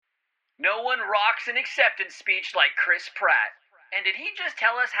No one rocks an acceptance speech like Chris Pratt. And did he just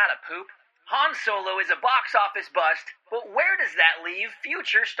tell us how to poop? Han Solo is a box office bust, but where does that leave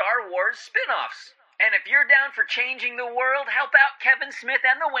future Star Wars spin-offs? And if you're down for changing the world, help out Kevin Smith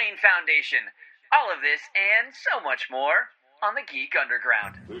and the Wayne Foundation. All of this and so much more on the Geek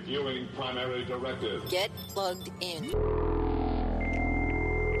Underground. Reviewing primary directive. Get plugged in.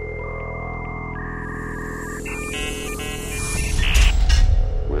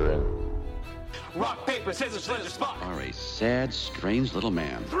 We're in. Rock, paper, scissors, slither, spot. Are a sad, strange little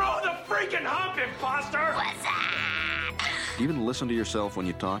man. Throw the freaking hump, imposter! What's up? Do you even listen to yourself when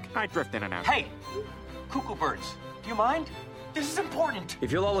you talk? I drift in and out. Hey, cuckoo birds, do you mind? This is important.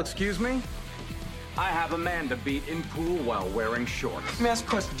 If you'll all excuse me, I have a man to beat in pool while wearing shorts. Let me ask a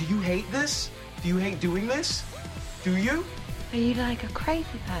question. Do you hate this? Do you hate doing this? Do you? Are you like a crazy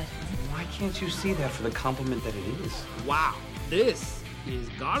person? Why can't you see that for the compliment that it is? Wow, this is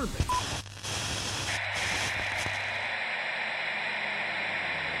garbage.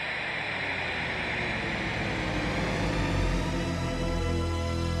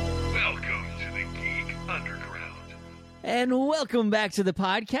 Welcome to the Geek Underground. And welcome back to the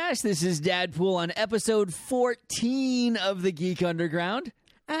podcast. This is Dadpool on episode 14 of the Geek Underground.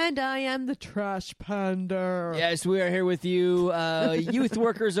 And I am the Trash Panda. Yes, we are here with you, youth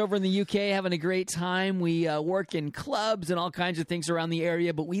workers over in the UK, having a great time. We work in clubs and all kinds of things around the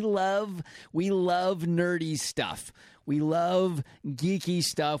area, but we love nerdy stuff. We love geeky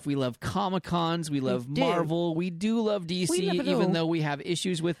stuff. We love Comic-Cons. We love Marvel. We do love DC, even though we have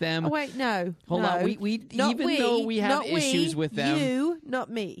issues with them. Oh, wait, no. Hold on. Though we have issues with them. You, not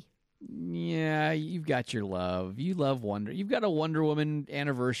me. Yeah, you've got your love. You love Wonder. You've got a Wonder Woman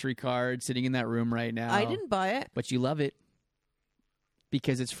anniversary card sitting in that room right now. I didn't buy it. But you love it.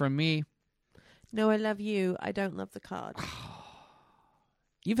 Because it's from me. No, I love you. I don't love the card.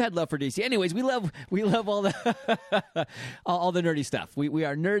 You've had love for DC. Anyways, we love all the all the nerdy stuff. We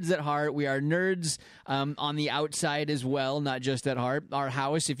are nerds at heart. We are nerds on the outside as well, not just at heart. Our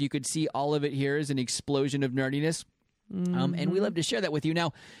house, if you could see all of it here, is an explosion of nerdiness. And we love to share that with you.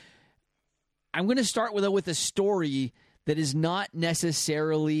 Now, I'm going to start with a story that is not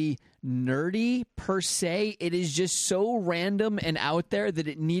necessarily nerdy per se. It is just so random and out there that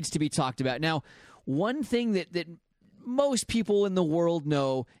it needs to be talked about. Now, one thing that most people in the world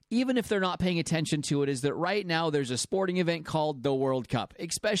know, even if they're not paying attention to it, is that right now there's a sporting event called the World Cup,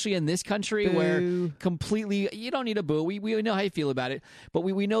 especially in this country where completely, you don't need a boo. We know how you feel about it, but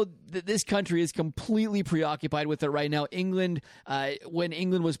we know that this country is completely preoccupied with it right now. England, when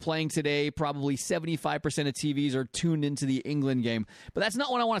England was playing today, probably 75% of TVs are tuned into the England game. But that's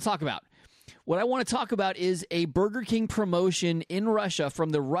not what I want to talk about. What I want to talk about is a Burger King promotion in Russia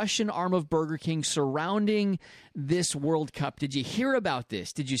from the Russian arm of Burger King surrounding this World Cup. Did you hear about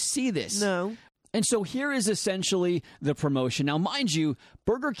this? Did you see this? No. And so here is essentially the promotion. Now, mind you,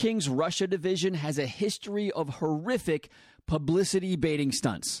 Burger King's Russia division has a history of horrific publicity baiting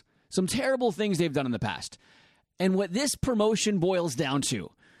stunts. Some terrible things they've done in the past. And what this promotion boils down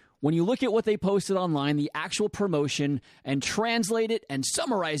to, when you look at what they posted online, the actual promotion, and translate it and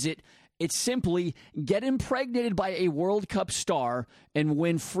summarize it, it's simply get impregnated by a World Cup star and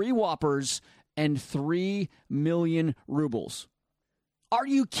win free Whoppers and 3 million rubles. Are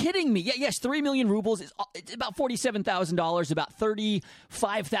you kidding me? Yes, 3 million rubles is about $47,000, about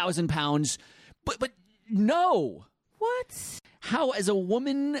 35,000 pounds. But no. What? How, as a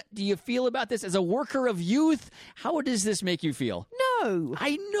woman, do you feel about this? As a worker of youth, how does this make you feel? No.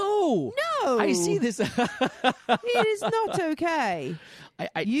 I know. No. I see this. It is not okay.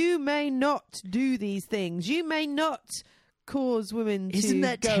 You may not do these things. You may not cause women Isn't to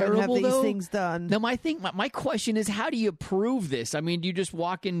that go terrible, and have these though? things done. Now, my question is, how do you prove this? I mean, do you just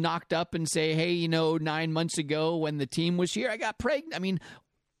walk in knocked up and say, hey, 9 months ago when the team was here, I got pregnant? I mean,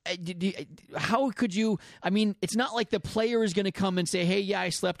 how could you? I mean, it's not like the player is going to come and say, hey, yeah, I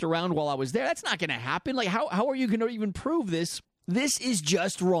slept around while I was there. That's not going to happen. Like, how are you going to even prove this? This is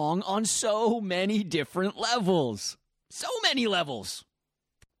just wrong on so many different levels. So many levels.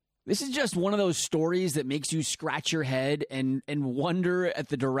 This is just one of those stories that makes you scratch your head and wonder at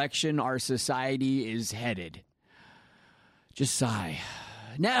the direction our society is headed. Just sigh.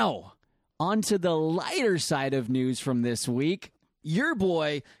 Now, on to the lighter side of news from this week. Your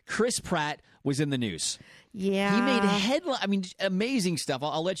boy, Chris Pratt, was in the news. Yeah. He made headline. I mean, amazing stuff.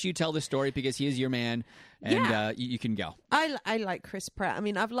 I'll let you tell the story because he is your man, and you can go. I like Chris Pratt. I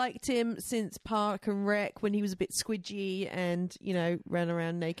mean, I've liked him since Park and Rec when he was a bit squidgy and, ran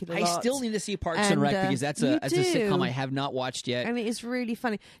around naked a lot. I still need to see Parks and Rec because that's a sitcom I have not watched yet. I mean, it's really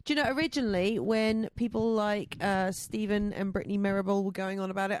funny. Do you know, originally when people like Stephen and Brittany Mirabel were going on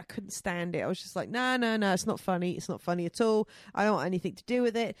about it, I couldn't stand it. I was just like, no, it's not funny. It's not funny at all. I don't want anything to do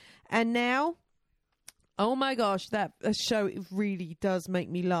with it. And now... oh my gosh, that show really does make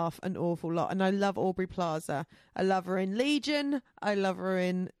me laugh an awful lot. And I love Aubrey Plaza. I love her in Legion. I love her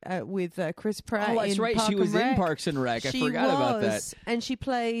in with Chris Pratt. Oh, that's right. She was in Parks and Rec. I forgot about that. And she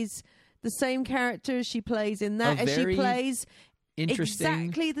plays the same character she plays in that. And she plays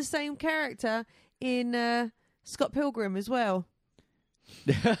exactly the same character in Scott Pilgrim as well.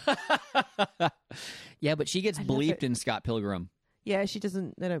 Yeah, but she gets bleeped in Scott Pilgrim. Yeah, she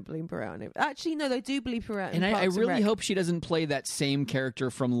doesn't. They don't bleep her out in it. Actually, no, they do bleep her out. And I really hope she doesn't play that same character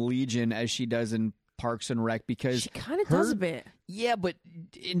from Legion as she does in Parks and Rec because she kind of does a bit. Yeah, but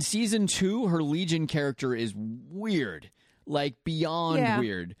in season 2, her Legion character is weird, like beyond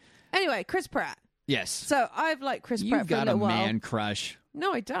weird. Anyway, Chris Pratt. Yes. So I've liked Chris Pratt for a little while. You've got a man crush.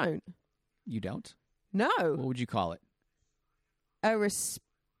 No, I don't. You don't? No. What would you call it? A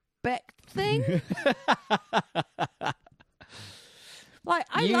respect thing. Like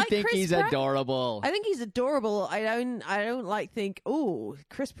I you like think Chris he's Pratt. Adorable. I think he's adorable. I don't like think, oh,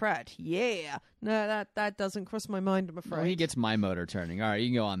 Chris Pratt, yeah. No, that doesn't cross my mind, I'm afraid. Well, he gets my motor turning. All right, you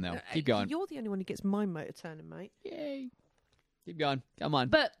can go on though. Keep going. You're the only one who gets my motor turning, mate. Yay. Keep going. Come on.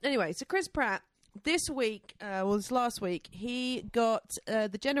 But anyway, so Chris Pratt this week, this last week, he got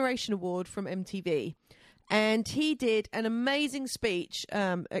the Generation Award from MTV. And he did an amazing speech,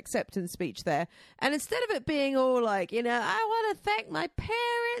 acceptance speech there. And instead of it being all like, I want to thank my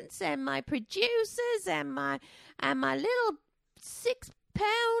parents and my producers and my little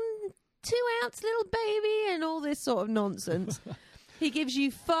 6-pound, 2-ounce little baby and all this sort of nonsense, he gives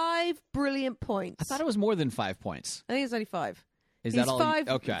you 5 brilliant points. I thought it was more than 5 points. I think it's only 5. Is that all? 5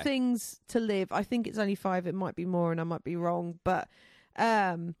 okay. things to live. I think it's only 5. It might be more and I might be wrong. But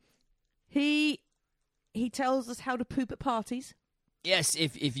he tells us how to poop at parties. Yes,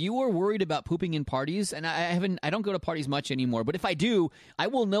 if you are worried about pooping in parties, and I don't go to parties much anymore, but if I do, I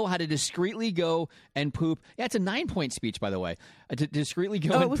will know how to discreetly go and poop. Yeah, it's a 9-point speech, by the way. To discreetly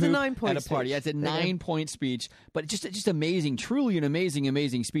go and poop at a party. Yeah, it's a 9-point speech, but just amazing, truly an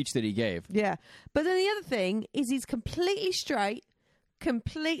amazing speech that he gave. Yeah, but then the other thing is he's completely straight,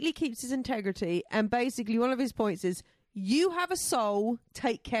 completely keeps his integrity, and basically one of his points is, you have a soul,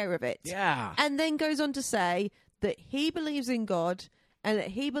 take care of it. Yeah. And then goes on to say that he believes in God and that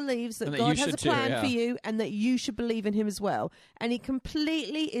he believes that God has a plan for you and that you should believe in him as well. And he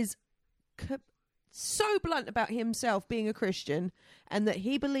completely is so blunt about himself being a Christian and that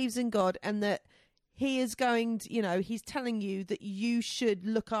he believes in God and that he is going to, he's telling you that you should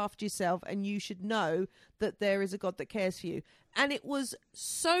look after yourself and you should know that there is a God that cares for you. And it was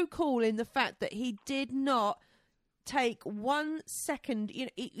so cool in the fact that he did not take 1 second.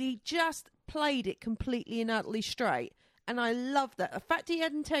 He just played it completely and utterly straight, and I love that. The fact he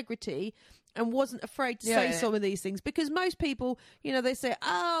had integrity and wasn't afraid to say some of these things, because most people, they say,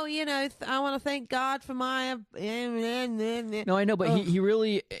 oh, I want to thank God for my No, I know, but he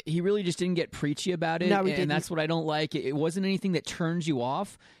really just didn't get preachy about it. No, he didn't. And that's what I don't like. It wasn't anything that turns you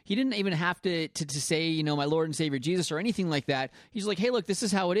off. He didn't even have to say, my Lord and Savior Jesus or anything like that. He's like, hey, look, this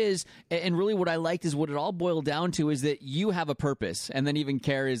is how it is. And really what I liked is what it all boiled down to is that you have a purpose. And then even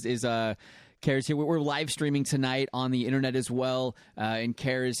Care is Care's here. We're live streaming tonight on the internet as well. And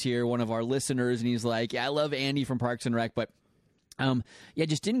Care is here, one of our listeners, and he's like, I love Andy from Parks and Rec, but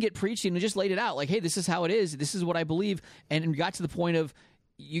just didn't get preachy and just laid it out. Like, hey, this is how it is. This is what I believe. And got to the point of,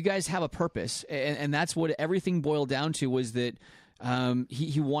 you guys have a purpose. And that's what everything boiled down to, was that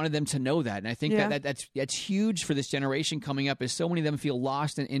he wanted them to know that. And I think that's huge for this generation coming up, is so many of them feel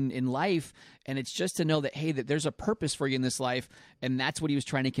lost in life. And it's just to know that, hey, that there's a purpose for you in this life. And that's what he was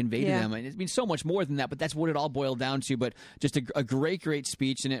trying to convey to them. And it's so much more than that, but that's what it all boiled down to. But just a great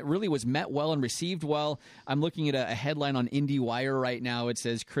speech. And it really was met well and received well. I'm looking at a headline on IndieWire right now. It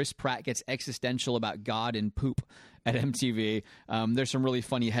says, Chris Pratt gets existential about God and poop at MTV. There's some really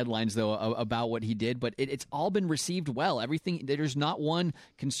funny headlines, though, about what he did, but it's all been received well. Everything, there's not one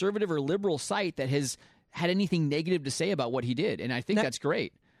conservative or liberal site that has had anything negative to say about what he did, and I think that's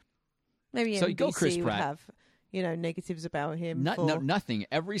great. Maybe so NBC go Chris would Pratt. have. negatives about him. Nothing.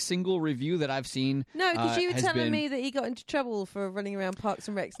 Every single review that I've seen. No, because you were telling me that he got into trouble for running around Parks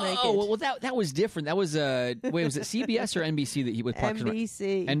and Recs naked. Oh, well, that was different. That was was it CBS or NBC that he with Parks and Rec?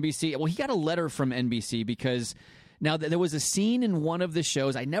 NBC. Well, he got a letter from NBC because. Now, there was a scene in one of the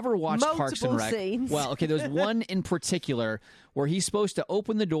shows. I never watched Parks and Rec. Scenes. Well, okay, there was one in particular where he's supposed to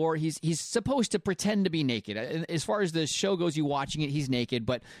open the door. He's supposed to pretend to be naked. As far as the show goes, you watching it, he's naked.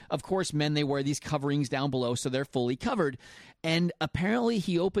 But, of course, men, they wear these coverings down below, so they're fully covered. And apparently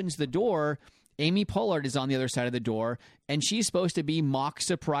he opens the door. Amy Pollard is on the other side of the door, and she's supposed to be mock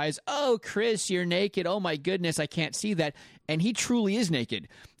surprised. Oh, Chris, you're naked. Oh, my goodness, I can't see that. And he truly is naked.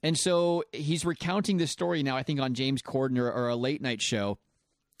 And so he's recounting the story now, I think, on James Corden or a late-night show.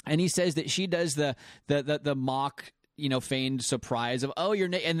 And he says that she does the mock, feigned surprise of, oh, you're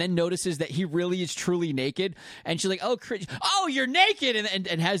naked, and then notices that he really is truly naked. And she's like, oh, Chris, oh, you're naked,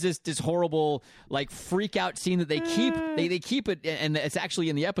 and has this horrible, like, freak-out scene that they keep. They keep it, and it's actually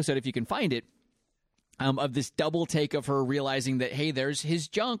in the episode, if you can find it. Of this double take of her realizing that, hey, there's his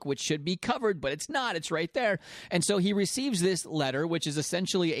junk, which should be covered, but it's not. It's right there. And so he receives this letter, which is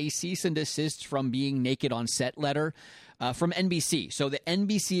essentially a cease and desist from being naked on set letter from NBC. So the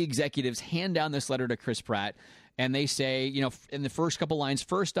NBC executives hand down this letter to Chris Pratt, and they say, in the first couple lines,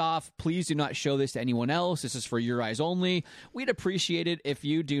 first off, please do not show this to anyone else. This is for your eyes only. We'd appreciate it if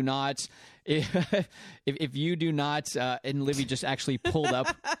you do not... If you do not, and Livy just actually pulled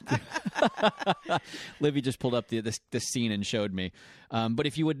up, Livy just pulled up this scene and showed me. But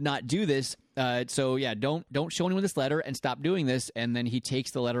if you would not do this, so yeah, don't show anyone this letter and stop doing this. And then he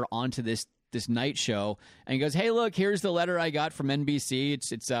takes the letter onto this night show and he goes, hey, look, here's the letter I got from NBC.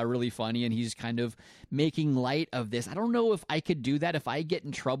 It's really funny, and he's kind of making light of this. I don't know if I could do that if I get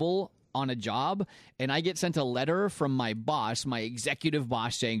in trouble on a job and I get sent a letter from my boss, my executive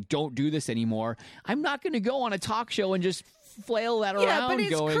boss, saying don't do this anymore. I'm not going to go on a talk show and just flail that around. Yeah, but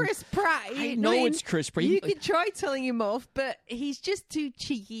it's Chris Pratt. I know it's Chris Pratt. You could try telling him off, but he's just too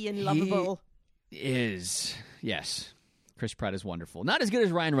cheeky and lovable. He is. Yes. Chris Pratt is wonderful. Not as good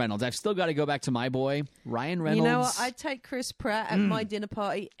as Ryan Reynolds. I've still got to go back to my boy, Ryan Reynolds. You know what? I'd take Chris Pratt at my dinner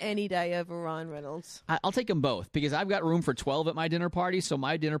party any day over Ryan Reynolds. I'll take them both because I've got room for 12 at my dinner party, so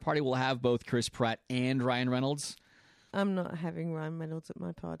my dinner party will have both Chris Pratt and Ryan Reynolds. I'm not having Ryan Reynolds at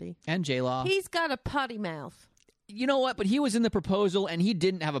my party. And J-Law. He's got a potty mouth. You know what? But he was in the proposal, and he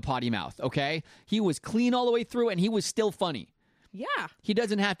didn't have a potty mouth, okay? He was clean all the way through, and he was still funny. Yeah. He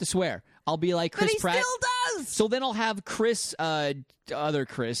doesn't have to swear. I'll be like Chris Pratt. But he still does! So then I'll have Chris, other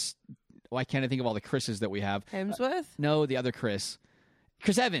Chris. Why can't I think of all the Chris's that we have? Hemsworth? No, the other Chris.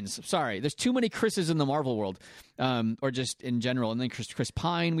 Chris Evans. Sorry. There's too many Chris's in the Marvel world, or just in general. And then Chris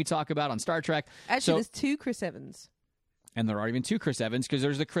Pine we talk about on Star Trek. Actually, there's two Chris Evans. And there aren't even two Chris Evans because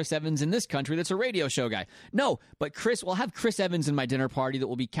there's the Chris Evans in this country that's a radio show guy. No, but we'll have Chris Evans in my dinner party that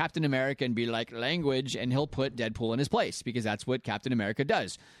will be Captain America and be like language, and he'll put Deadpool in his place because that's what Captain America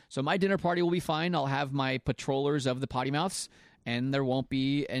does. So my dinner party will be fine. I'll have my patrollers of the potty mouths, and there won't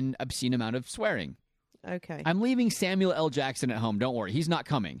be an obscene amount of swearing. Okay. I'm leaving Samuel L. Jackson at home. Don't worry. He's not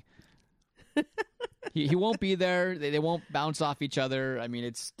coming. He won't be there. They won't bounce off each other. I mean,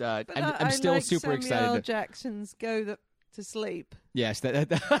 it's. I'm still like super excited. Samuel L. Jackson's to sleep. Yes, the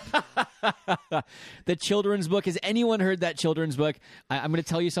children's book. Has anyone heard that children's book? I'm going to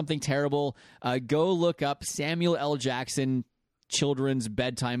tell you something terrible. Go look up Samuel L. Jackson children's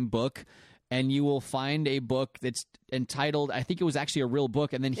bedtime book, and you will find a book that's entitled, I think it was actually a real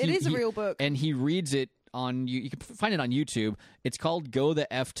book, and then it is a real book, and he reads it on. You can find it on YouTube. It's called "Go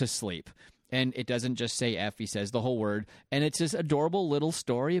the F to Sleep." And it doesn't just say F, he says the whole word. And it's this adorable little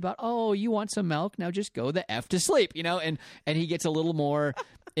story about, oh, you want some milk? Now just go the F to sleep, and he gets a little more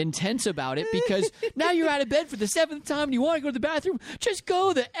intense about it because now you're out of bed for the 7th time and you want to go to the bathroom. Just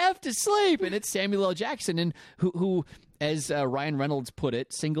go the F to sleep. And it's Samuel L. Jackson, and who as Ryan Reynolds put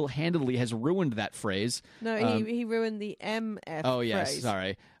it, single-handedly has ruined that phrase. No, he ruined the MF Oh, yes, phrase.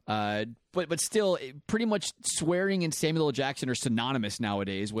 Sorry. But still, pretty much swearing and Samuel L. Jackson are synonymous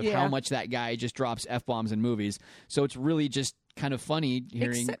nowadays with how much that guy just drops F-bombs in movies. So it's really just kind of funny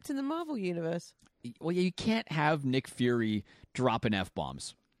hearing... Except in the Marvel Universe. Well, you can't have Nick Fury dropping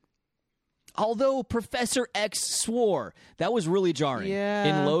F-bombs. Although Professor X swore. That was really jarring. Yeah.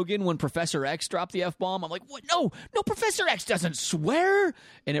 In Logan, when Professor X dropped the F-bomb, I'm like, what? No, Professor X doesn't swear!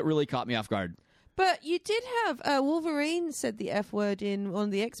 And it really caught me off guard. But you did have Wolverine said the F word in one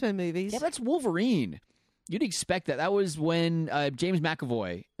of the X-Men movies. Yeah, that's Wolverine. You'd expect that. That was when James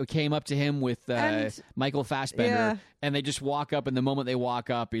McAvoy came up to him with Michael Fassbender, and they just walk up, and the moment they walk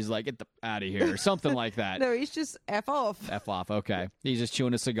up, he's like, get out of here, or something like that. No, he's just F off. F off, okay. He's just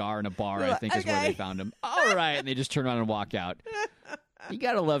chewing a cigar in a bar, I think is where they found him. All right, and they just turn around and walk out. You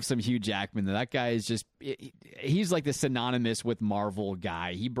got to love some Hugh Jackman, though. That guy is just, he's like the synonymous with Marvel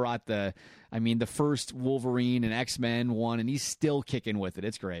guy. He brought the first Wolverine and X-Men one, and he's still kicking with it.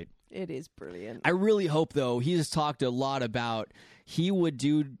 It's great. It is brilliant. I really hope, though, he has talked a lot about he would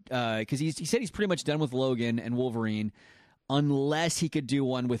do, because he said he's pretty much done with Logan and Wolverine unless he could do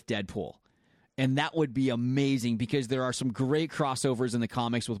one with Deadpool. And that would be amazing because there are some great crossovers in the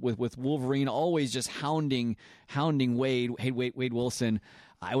comics with Wolverine always just hounding Wade Wilson.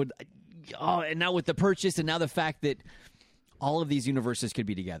 And now with the purchase and now the fact that all of these universes could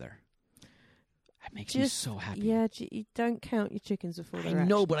be together. That makes me so happy. Yeah, you don't count your chickens before they're I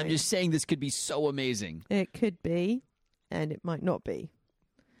know, but I'm just saying this could be so amazing. It could be, and it might not be.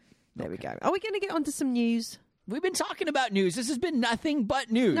 There we go. Are we going to get onto some news? We've been talking about news. This has been nothing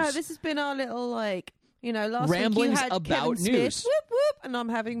but news. No, this has been our little, last ramblings week you had about Kevin Smith, news. whoop, whoop, and I'm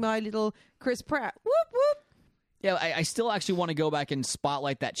having my little Chris Pratt, whoop, whoop. Yeah, I still actually want to go back and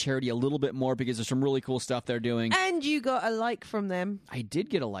spotlight that charity a little bit more because there's some really cool stuff they're doing. And you got a like from them. I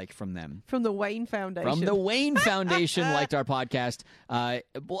did get a like from them. From the Wayne Foundation. From the Wayne Foundation liked our podcast.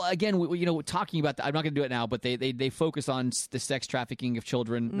 Well, again, talking about that, I'm not going to do it now, but they focus on the sex trafficking of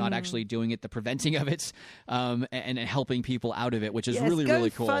children, not actually doing it, the preventing of it, and helping people out of it, which is really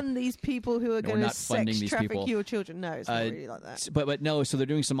cool. Go fund these people who are going to sex traffic your children. No, it's not really like that. But no, so they're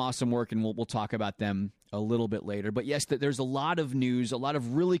doing some awesome work, and we'll talk about them a little bit later. But yes, there's a lot of news, a lot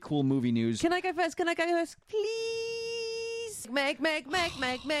of really cool movie news. Can I go first? Please? Meg. I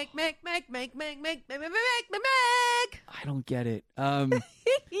don't get it. I'm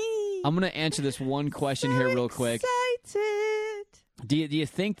going to answer this one question here real quick. Excited. Do you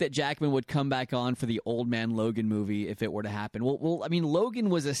think that Jackman would come back on for the Old Man Logan movie if it were to happen? Well, I mean, Logan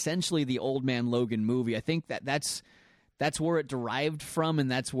was essentially the Old Man Logan movie. I think that's where it derived from, and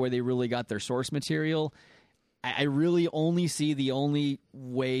that's where they really got their source material. I really only see the only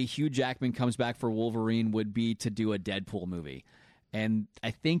way Hugh Jackman comes back for Wolverine would be to do a Deadpool movie. And I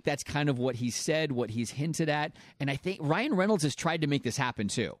think that's kind of what he said, what he's hinted at. And I think Ryan Reynolds has tried to make this happen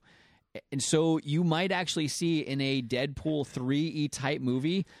too. And so you might actually see in a Deadpool 3 type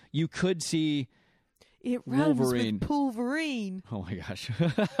movie, you could see it runs Wolverine. With Wolverine. Oh my gosh.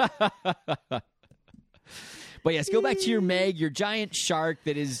 But yes, go back to your Meg, your giant shark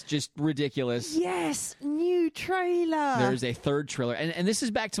that is just ridiculous. Yes, new trailer. There's a third trailer. And this is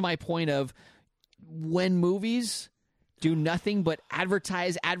back to my point of when movies do nothing but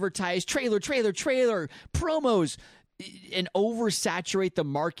advertise, trailer, promos, and oversaturate the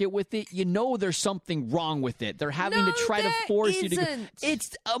market with it, there's something wrong with it. They're having to try to force you to go.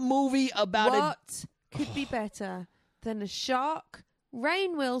 It's a movie about what could be better than a shark,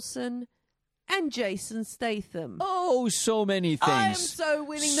 Rainn Wilson, and Jason Statham. Oh, so many things. I'm so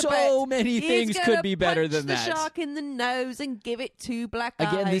winning the bet. So many things could be better than that. Punch the shark in the nose and give it two black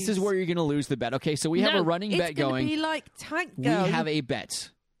eyes. Again, this is where you're going to lose the bet. Okay, so we have a running bet going. It's going to be like Tank We Girl. have a bet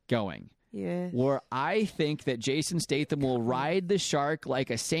going. Yeah. Where I think that Jason Statham will ride the shark like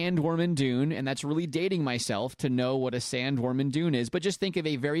a sandworm in Dune, and that's really dating myself to know what a sandworm in Dune is. But just think of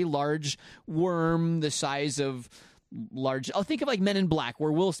a very large worm the size of... I'll think of like Men in Black, where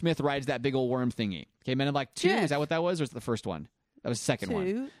Will Smith rides that big old worm thingy. Okay, Men in Black 2, Jeff. Is that what that was? Or was it the first one? That was the second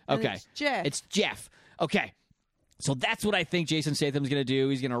one. Okay. It's Jeff. Okay. So that's what I think Jason Statham's going to do.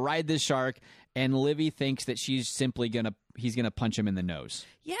 He's going to ride this shark, and Livy thinks that he's going to punch him in the nose.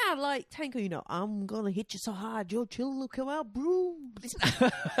 Yeah, like Tanko, I'm going to hit you so hard, your chin will come out bruised.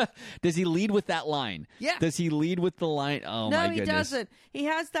 Does he lead with that line? Yeah. Does he lead with the line? Oh, my goodness. No, he doesn't. He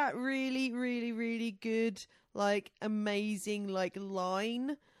has that really, really, really good, amazing,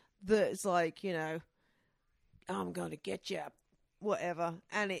 line that's I'm going to get you, whatever.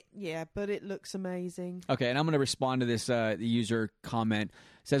 And but it looks amazing. Okay, and I'm going to respond to this the user comment.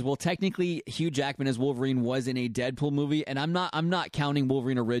 It says, well, technically Hugh Jackman as Wolverine was in a Deadpool movie, and I'm not counting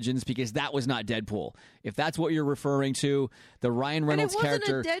Wolverine Origins because that was not Deadpool. If that's what you're referring to, the Ryan Reynolds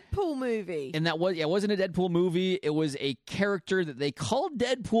character, it wasn't a Deadpool movie. And it wasn't a Deadpool movie. It was a character that they called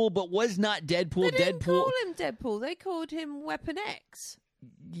Deadpool but was not Deadpool. They didn't call him Deadpool. They called him Weapon X.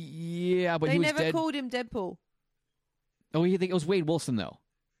 Yeah, but they he was never called him Deadpool. Oh, you think it was Wade Wilson though?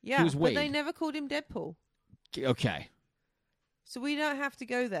 Yeah, he was Wade. But they never called him Deadpool. Okay. So we don't have to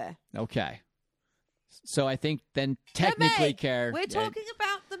go there. Okay. So I think then technically, We're talking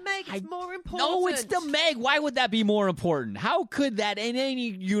about the Meg Meg. It's more important. No, it's the Meg. Why would that be more important? How could that in any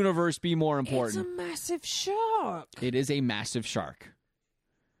universe be more important? It's a massive shark. It is a massive shark,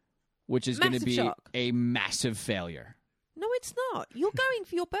 which is going to be a massive failure. No, it's not. You're going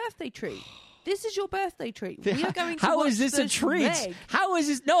for your birthday treat. This is your birthday treat. We are going to How watch is this a treat? Meg. How is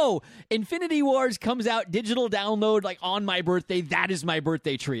this? No, Infinity Wars comes out digital download like on my birthday. That is my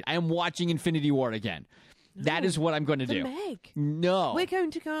birthday treat. I am watching Infinity War again. No, that is what I'm going to do. Meg. No. We're going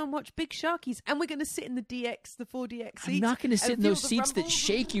to go and watch Big Sharkies, and we're going to sit in the 4DX seats. I'm not going to sit in those seats that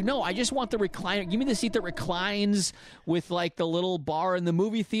shake you. No, I just want the recliner. Give me the seat that reclines with like the little bar in the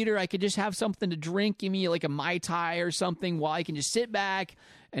movie theater. I could just have something to drink. Give me like a Mai Tai or something while I can just sit back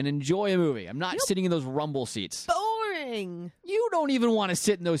and enjoy a movie. I'm not sitting in those rumble seats. Boring. You don't even want to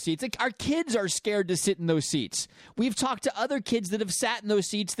sit in those seats. Like, our kids are scared to sit in those seats. We've talked to other kids that have sat in those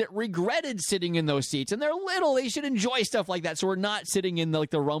seats that regretted sitting in those seats. And they're little. They should enjoy stuff like that. So we're not sitting in the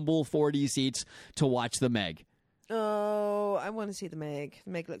rumble 4D seats to watch the Meg. Oh, I want to see the Meg.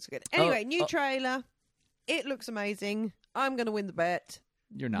 The Meg looks good. Anyway, new trailer. It looks amazing. I'm going to win the bet.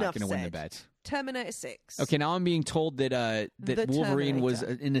 You're not going to win the bet. Terminator 6. Okay, now I'm being told that Wolverine was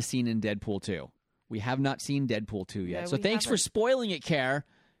in a scene in Deadpool 2. We have not seen Deadpool 2 yet. No, so thanks for spoiling it, Care.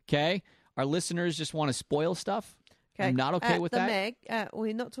 Okay? Our listeners just want to spoil stuff. Okay. I'm not okay with that. Meg,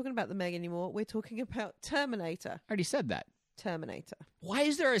 we're not talking about the Meg anymore. We're talking about Terminator. I already said that. Terminator. Why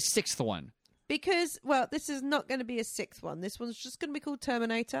is there a sixth one? Because, well, this is not going to be a sixth one. This one's just going to be called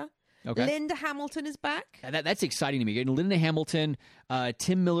Terminator. Okay. Linda Hamilton is back. That's exciting to me. Getting Linda Hamilton,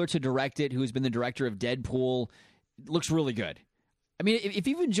 Tim Miller to direct it, who's been the director of Deadpool. Looks really good. I mean, if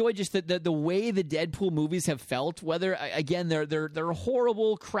you've enjoyed just the way the Deadpool movies have felt, whether, again, they're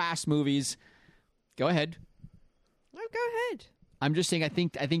horrible, crass movies, go ahead. No, go ahead. I'm just saying I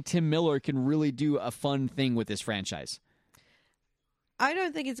think Tim Miller can really do a fun thing with this franchise. I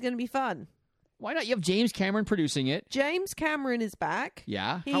don't think it's going to be fun. Why not? You have James Cameron producing it. James Cameron is back.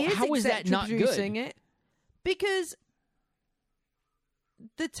 Yeah. How is that not producing good? It because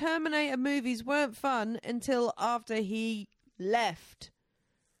the Terminator movies weren't fun until after he left.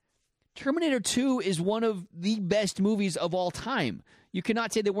 Terminator 2 is one of the best movies of all time. You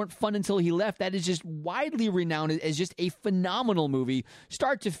cannot say they weren't fun until he left. That is just widely renowned as just a phenomenal movie,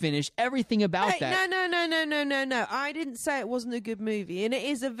 start to finish, everything about that. No. I didn't say it wasn't a good movie, and it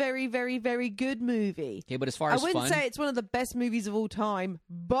is a very, very, very good movie. Okay, but as far as I wouldn't say it's one of the best movies of all time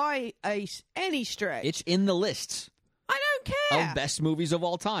by any stretch. It's in the lists. I don't care. Of best movies of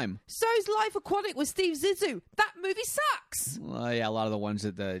all time. So's Life Aquatic with Steve Zissou. That movie sucks. Well, yeah, a lot of the ones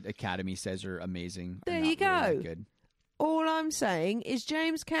that the Academy says are amazing. There you go. Really good. All I'm saying is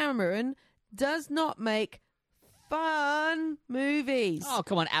James Cameron does not make fun movies. Oh,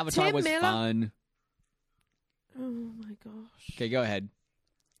 come on. Avatar was fun. Oh, my gosh. Okay, go ahead.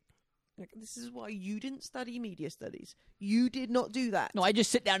 This is why you didn't study media studies. You did not do that. No, I just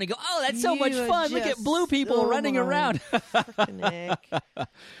sit down and go, oh, that's so much fun. Look at blue people running around.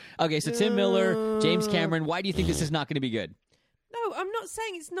 Okay, so Tim Miller, James Cameron, why do you think this is not going to be good? No, I'm not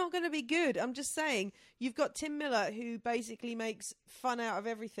saying it's not going to be good. I'm just saying you've got Tim Miller, who basically makes fun out of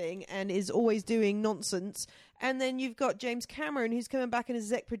everything and is always doing nonsense. And then you've got James Cameron, who's coming back as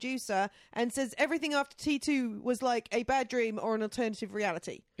exec producer and says everything after T2 was like a bad dream or an alternative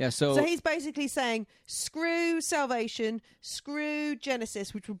reality. Yeah, so he's basically saying, screw Salvation, screw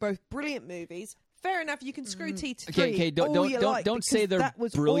Genesis, which were both brilliant movies. Fair enough, you can screw T3. Okay, don't say they're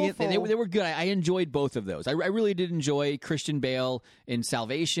brilliant. They were good. I enjoyed both of those. I really did enjoy Christian Bale in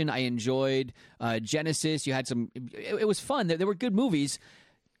Salvation. I enjoyed Genesis. You had some. It was fun. They were good movies.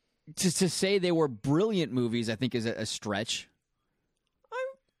 To say they were brilliant movies, I think, is a stretch.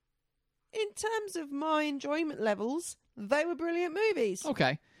 In terms of my enjoyment levels, they were brilliant movies.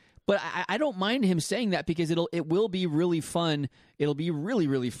 Okay. But I don't mind him saying that because it will be really fun. It'll be really,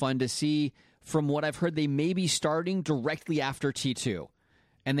 really fun to see. From what I've heard, they may be starting directly after T2.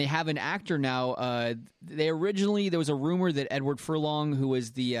 And they have an actor now. There was a rumor that Edward Furlong, who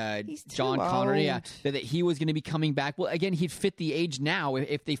was the John Connor, that he was going to be coming back. Well, again, he'd fit the age now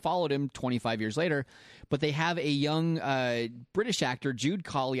if they followed him 25 years later. But they have a young British actor, Jude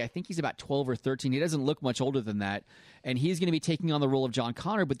Colley. I think he's about 12 or 13. He doesn't look much older than that. And he's going to be taking on the role of John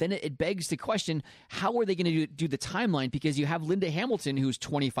Connor. But then it begs the question, how are they going to do the timeline? Because you have Linda Hamilton, who's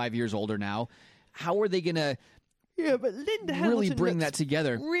 25 years older now. How are they going to... Yeah, but Linda Hamilton really bring that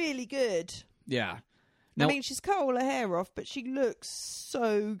together. Really good. Yeah. Now, I mean, she's cut all her hair off, but she looks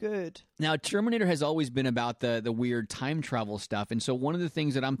so good. Now, Terminator has always been about the weird time travel stuff, and so one of the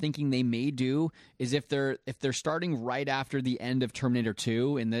things that I'm thinking they may do is if they're starting right after the end of Terminator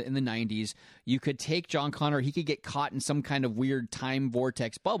 2 in the 90s, you could take John Connor, he could get caught in some kind of weird time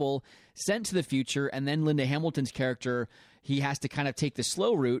vortex bubble, sent to the future, and then Linda Hamilton's character, he has to kind of take the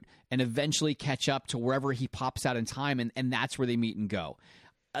slow route and eventually catch up to wherever he pops out in time, and that's where they meet and go.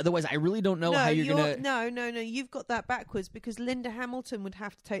 Otherwise, I really don't know how you're going to... No. You've got that backwards because Linda Hamilton would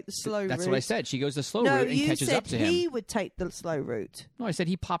have to take the slow route. That's what I said. She goes the slow route and catches up to him. No, you said he would take the slow route. No, I said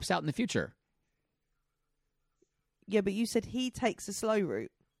he pops out in the future. Yeah, but you said he takes the slow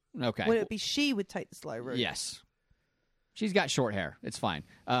route. Okay. Would it be she would take the slow route? Yes. She's got short hair. It's fine.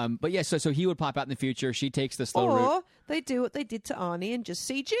 But yeah, so he would pop out in the future. She takes the slow route. Or they do what they did to Arnie and just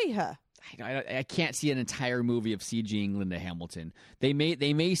CG her. I can't see an entire movie of CGing Linda Hamilton. They may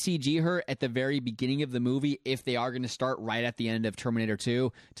CG her at the very beginning of the movie if they are going to start right at the end of Terminator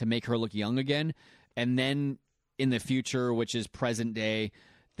 2 to make her look young again, and then in the future, which is present day,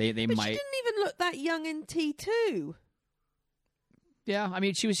 they but might. She didn't even look that young in T2. Yeah, I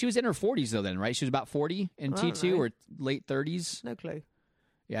mean she was in her 40s though then, right? She was about 40 in T2 or late 30s. No clue.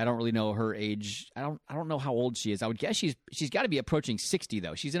 Yeah, I don't really know her age. I don't know how old she is. I would guess she's got to be approaching 60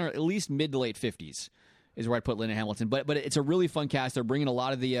 though. She's in her at least mid to late 50s is where I'd put Linda Hamilton. But it's a really fun cast. They're bringing a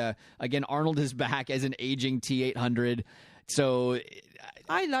lot of the again, Arnold is back as an aging T-800. So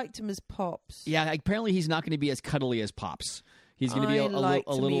I liked him as Pops. Yeah, apparently he's not going to be as cuddly as Pops. He's going to be a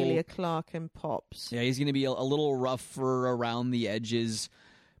little Amelia Clarke and Pops. Yeah, he's going to be a little rougher around the edges,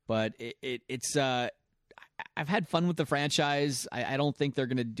 but it's I've had fun with the franchise. I don't think they're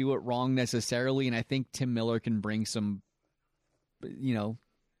going to do it wrong necessarily, and I think Tim Miller can bring some,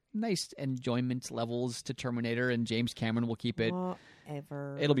 nice enjoyment levels to Terminator, and James Cameron will keep it.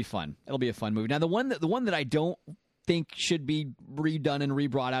 Whatever. It'll be fun. It'll be a fun movie. Now, the one that I don't think should be redone and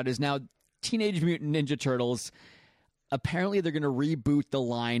rebrought out is now Teenage Mutant Ninja Turtles. Apparently, they're going to reboot the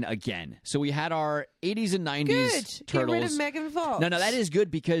line again. So we had our 80s and 90s good. Turtles. Get rid of Megan Fox. No, that is good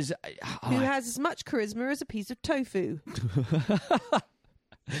because... who has as much charisma as a piece of tofu.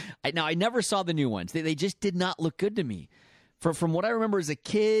 I never saw the new ones. They just did not look good to me. From what I remember as a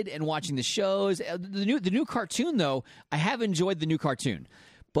kid and watching the shows, the new cartoon, though, I have enjoyed the new cartoon.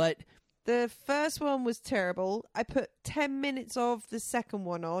 But... the first one was terrible. I put 10 minutes of the second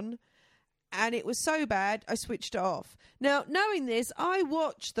one on. And it was so bad, I switched it off. Now, knowing this, I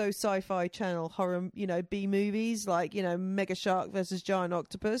watch those Sci-Fi Channel horror, B movies like, Mega Shark versus Giant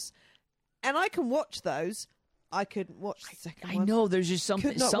Octopus. And I can watch those. I couldn't watch the second one. I know, there's just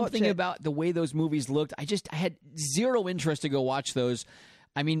something about the way those movies looked. I had zero interest to go watch those.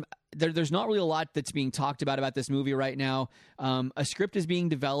 I mean, there's not really a lot that's being talked about this movie right now. A script is being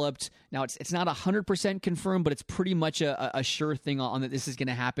developed. Now, it's not 100% confirmed, but it's pretty much a sure thing on that this is going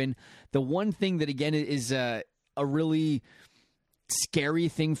to happen. The one thing that, again, is a really scary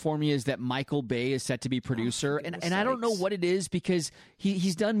thing for me is that Michael Bay is set to be producer. And I don't know what it is because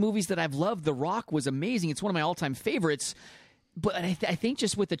he's done movies that I've loved. The Rock was amazing. It's one of my all-time favorites. But I think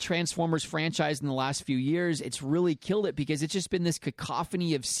just with the Transformers franchise in the last few years, it's really killed it because it's just been this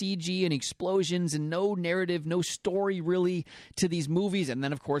cacophony of CG and explosions and no narrative, no story really to these movies. And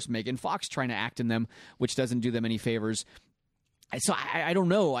then, of course, Megan Fox trying to act in them, which doesn't do them any favors. So I don't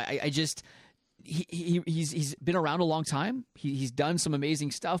know. I just he's been around a long time. He's done some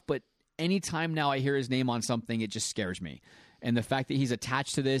amazing stuff. But anytime now I hear his name on something, it just scares me. And the fact that he's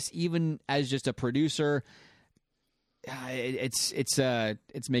attached to this, even as just a producer...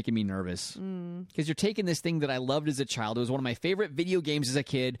 it's making me nervous because you're taking this thing that I loved as a child. It was one of my favorite video games as a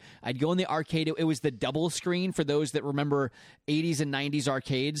kid. I'd go in the arcade. It was the double screen for those that remember 80s and 90s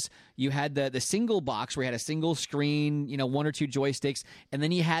arcades. You had the single box where you had a single screen, one or two joysticks, and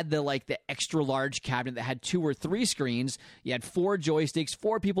then you had the extra large cabinet that had 2 or 3 screens. You had 4 joysticks.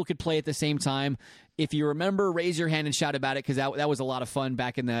 4 people could play at the same time. If you remember, raise your hand and shout about it because that was a lot of fun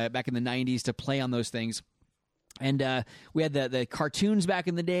back in the 90s to play on those things. And we had the cartoons back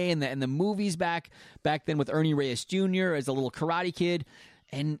in the day and the movies back then with Ernie Reyes Jr. as a little karate kid.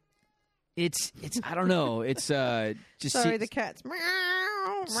 And it's I don't know. It's just sorry, the cat's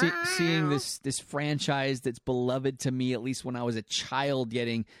seeing this franchise that's beloved to me, at least when I was a child,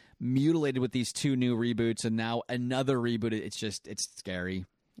 getting mutilated with these 2 new reboots and now another reboot. It's scary.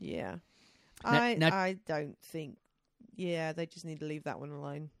 Yeah. Now, I don't think. Yeah, they just need to leave that one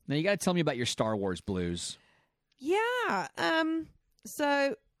alone. Now you got to tell me about your Star Wars blues. Yeah.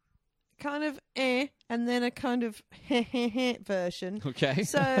 So kind of and then a kind of version. Okay.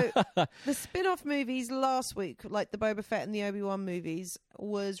 So the spin-off movies last week, like the Boba Fett and the Obi-Wan movies,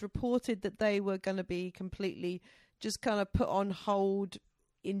 was reported that they were going to be completely just kind of put on hold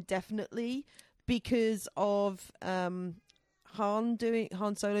indefinitely because of Han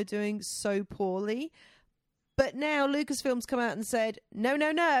Solo doing so poorly. But now Lucasfilm's come out and said,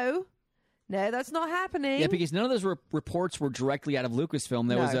 no, that's not happening. Yeah, because none of those reports were directly out of Lucasfilm.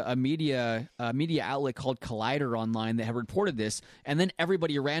 There was a media outlet called Collider Online that had reported this, and then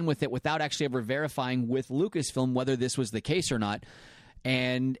everybody ran with it without actually ever verifying with Lucasfilm whether this was the case or not.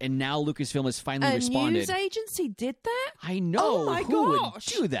 And now Lucasfilm has finally responded. A news agency did that? I know. Oh my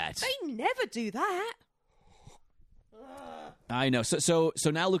gosh. Would do that? They never do that. I know. So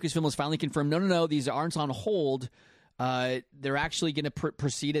now Lucasfilm has finally confirmed, no, these aren't on hold. They're actually going to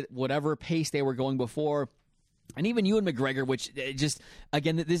proceed at whatever pace they were going before. And even Ewan McGregor, which just,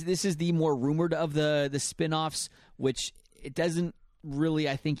 again, this is the more rumored of the spinoffs, which it doesn't really,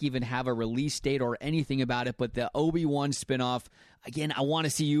 I think, even have a release date or anything about it. But the Obi-Wan spinoff, again, I want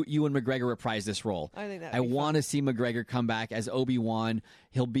to see Ewan McGregor reprise this role. I think I want to see McGregor come back as Obi-Wan.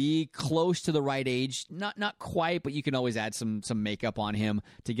 He'll be close to the right age, not quite, but you can always add some makeup on him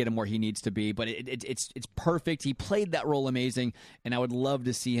to get him where he needs to be. But it's perfect. He played that role amazing, and I would love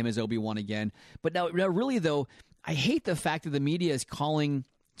to see him as Obi-Wan again. But now really though, I hate the fact that the media is calling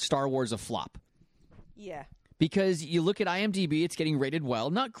Star Wars a flop. Yeah. Because you look at IMDb, it's getting rated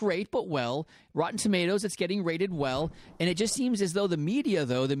well. Not great, but well. Rotten Tomatoes, it's getting rated well. And it just seems as though the media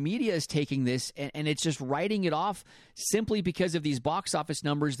is taking this and it's just writing it off simply because of these box office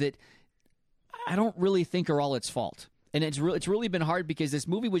numbers that I don't really think are all its fault. And it's really been hard because this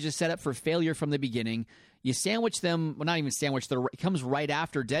movie was just set up for failure from the beginning. You sandwich them, well, not even sandwich, it comes right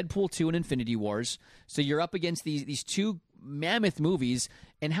after Deadpool 2 and Infinity Wars. So you're up against these two mammoth movies.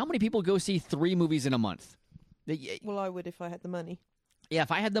 And how many people go see 3 movies in a month? Well, I would if I had the money. Yeah,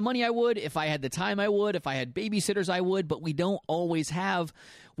 if I had the money, I would. If I had the time, I would. If I had babysitters, I would. But we don't always have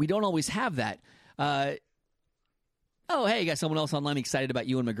that. Oh, hey, you got someone else online excited about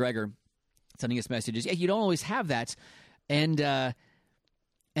Ewan McGregor sending us messages. Yeah, you don't always have that. And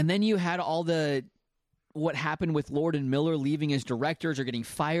then you had all what happened with Lord and Miller leaving as directors or getting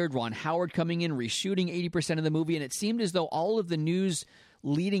fired, Ron Howard coming in, reshooting 80% of the movie, and it seemed as though all of the news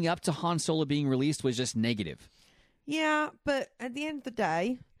leading up to Han Solo being released was just negative. Yeah, but at the end of the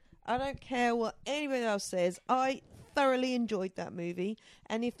day, I don't care what anybody else says. I thoroughly enjoyed that movie,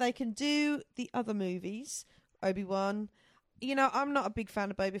 and if they can do the other movies, Obi-Wan, I'm not a big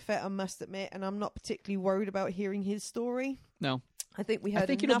fan of Boba Fett, I must admit, and I'm not particularly worried about hearing his story. No. I think we heard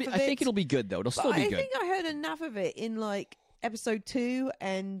enough of it. I think it'll be good, though. It'll still be good. I think I heard enough of it in, episode 2,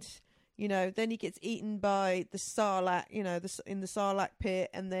 and... then he gets eaten by the Sarlacc, in the Sarlacc pit,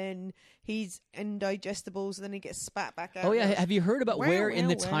 and then he's indigestible, so then he gets spat back out. Oh, yeah. Have you heard about where in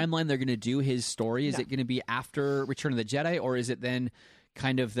the timeline they're going to do his story? Is it going to be after Return of the Jedi, or is it then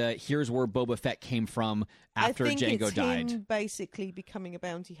kind of here's where Boba Fett came from after Jango died? I think it's him basically becoming a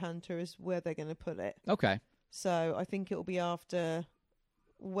bounty hunter is where they're going to put it. Okay. So I think it'll be after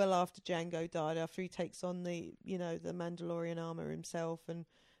Jango died, after he takes on the Mandalorian armor himself, and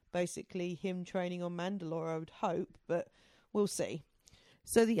basically him training on Mandalore, I would hope, but we'll see.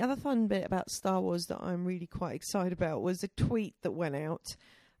 So the other fun bit about Star Wars that I'm really quite excited about was a tweet that went out.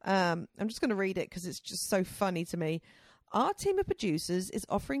 I'm just going to read it because it's just so funny to me. Our team of producers is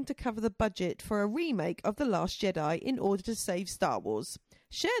offering to cover the budget for a remake of The Last Jedi in order to save Star Wars.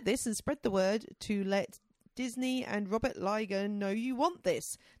 Share this and spread the word to let Disney and Robert Iger know you want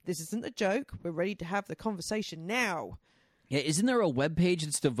this. This isn't a joke. We're ready to have the conversation now. Yeah, isn't there a webpage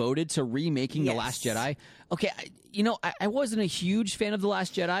that's devoted to remaking The Last Jedi? Okay, I wasn't a huge fan of The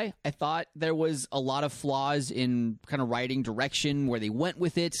Last Jedi. I thought there was a lot of flaws in kind of writing direction, where they went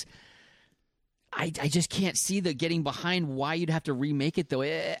with it. I just can't see the getting behind why you'd have to remake it, though.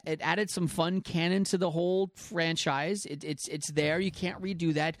 It added some fun canon to the whole franchise. It's there. You can't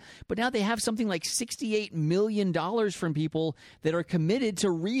redo that. But now they have something like $68 million from people that are committed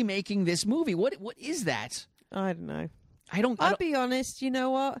to remaking this movie. What is that? I don't know. I'll be honest, you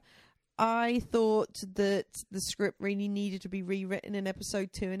know what? I thought that the script really needed to be rewritten in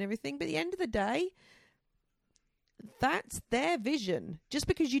episode 2 and everything, but at the end of the day, that's their vision. Just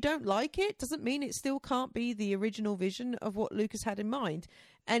because you don't like it doesn't mean it still can't be the original vision of what Lucas had in mind.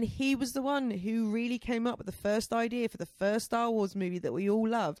 And he was the one who really came up with the first idea for the first Star Wars movie that we all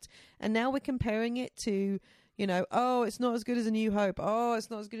loved. And now we're comparing it to... it's not as good as A New Hope. Oh, it's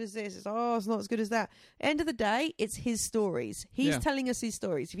not as good as this. It's not as good as that. End of the day, it's his stories. He's telling us his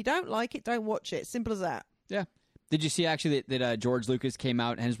stories. If you don't like it, don't watch it. Simple as that. Yeah. Did you see actually that George Lucas came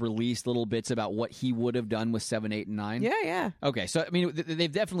out and has released little bits about what he would have done with 7, 8, and 9? Yeah. Okay, so I mean,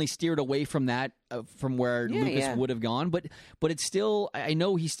 they've definitely steered away from that, from where Lucas would have gone. But it's still, I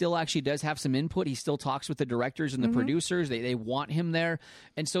know he still actually does have some input. He still talks with the directors and the producers. They want him there,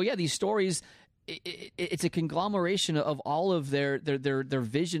 and so these stories. It's a conglomeration of all of their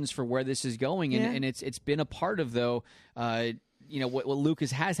visions for where this is going, and it's been a part of what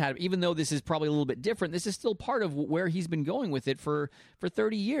Lucas has had, even though this is probably a little bit different, this is still part of where he's been going with it for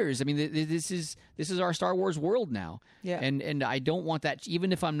 30 years. I mean, this is our Star Wars world now. Yeah. And I don't want that,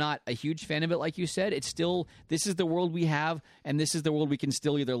 even if I'm not a huge fan of it, like you said, it's still, this is the world we have, and this is the world we can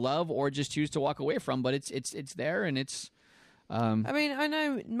still either love or just choose to walk away from, but it's there, and it's... I mean, I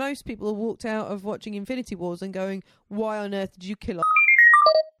know most people have walked out of watching Infinity Wars and going, why on earth did you kill her?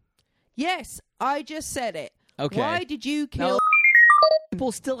 Yes, I just said it. Okay. Why did you kill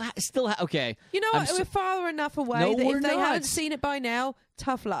People still okay. You know what? We're far enough away that if they haven't seen it by now,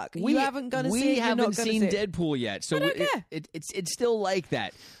 tough luck. You haven't going to see it. We haven't seen Deadpool yet, so it's still like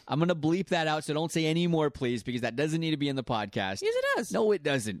that. I'm going to bleep that out, so don't say any more, please, because that doesn't need to be in the podcast. Yes, it does. No, it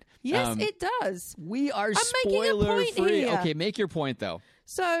doesn't. Yes, it does. We are spoiler free. Okay, make your point though.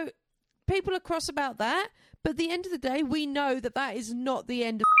 So people are cross about that, but at the end of the day, we know that is not the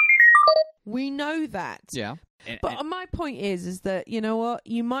end of. We know that. Yeah. But my point is that, you know what,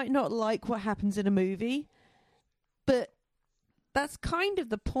 you might not like what happens in a movie, but that's kind of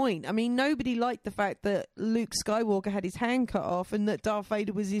the point. I mean, nobody liked the fact that Luke Skywalker had his hand cut off and that Darth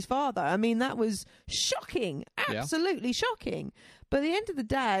Vader was his father. I mean, that was shocking, absolutely shocking. But at the end of the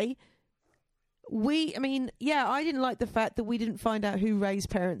day, I didn't like the fact that we didn't find out who Rey's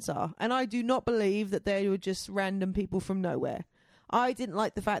parents are. And I do not believe that they were just random people from nowhere. I didn't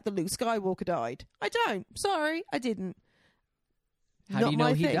like the fact that Luke Skywalker died. I don't. Sorry, I didn't. How do you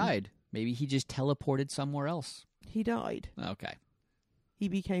know he died? Maybe he just teleported somewhere else. He died. Okay. He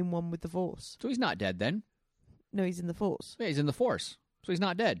became one with the Force. So he's not dead then? No, he's in the Force. Yeah, he's in the Force. So he's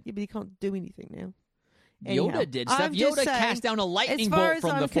not dead. Yeah, but he can't do anything now. Yoda did stuff. Yoda cast down a lightning bolt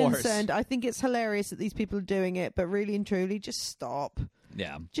from the Force. As far as I'm concerned, I think it's hilarious that these people are doing it, but really and truly, just stop.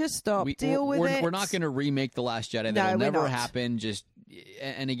 Yeah. Just stop. Deal with it. We're not going to remake The Last Jedi. That'll never happen.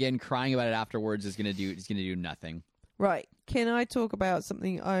 And again, crying about it afterwards is going to do nothing. Right. Can I talk about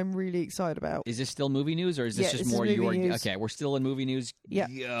something I'm really excited about? Is this still movie news, or is this just more your news. Okay, we're still in movie news. Yeah.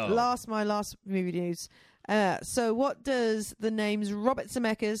 My last movie news. So what does the names Robert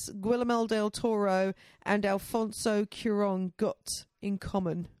Zemeckis, Guillermo del Toro, and Alfonso Cuarón got in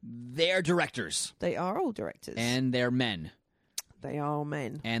common? They're directors. They are all directors. And they're men. They are all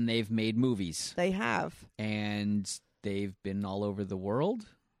men. And they've made movies. They have. And they've been all over the world?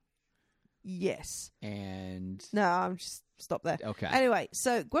 Yes. And... No, I'm just... Stop there. Okay. Anyway,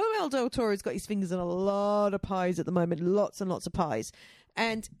 so Guillermo del Toro's got his fingers in a lot of pies at the moment. Lots and lots of pies.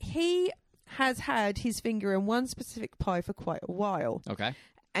 And he has had his finger in one specific pie for quite a while. Okay.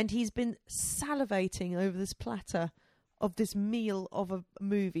 And he's been salivating over this platter of this meal of a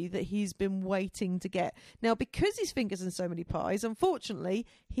movie that he's been waiting to get. Now, because his finger's in so many pies, unfortunately,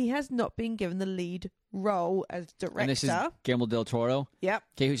 he has not been given the lead role as director. And this is Guillermo del Toro? Yep.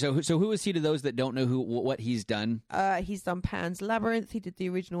 Okay, so who is he to those that don't know what he's done? He's done Pan's Labyrinth. He did the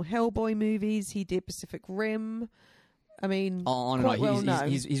original Hellboy movies. He did Pacific Rim. I mean,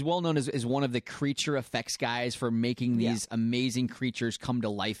 he's well known as one of the creature effects guys for making these amazing creatures come to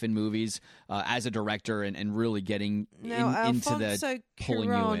life in movies as a director and really getting into the pulling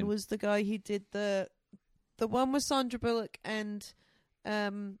you in. Alfonso Cuarón was the guy who did the one with Sandra Bullock and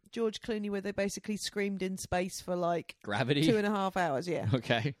George Clooney where they basically screamed in space for like Gravity 2.5 hours. Yeah.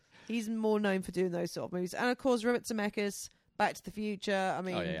 Okay. He's more known for doing those sort of movies, and of course Robert Zemeckis. Back to the Future. I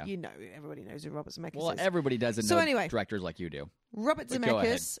mean, you know, everybody knows who Robert Zemeckis is. Well, everybody doesn't know directors like you do. Robert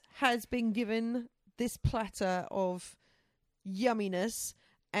Zemeckis has been given this platter of yumminess,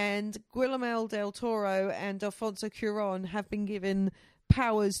 and Guillermo del Toro and Alfonso Cuarón have been given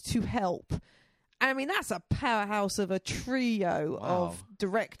powers to help. I mean, that's a powerhouse of a trio of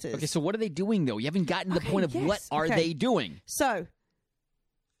directors. Okay, so what are they doing, though? You haven't gotten to the point of what are they doing? So,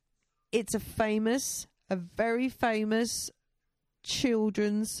 it's a very famous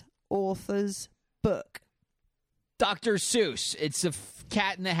children's author's book. Dr. Seuss. It's a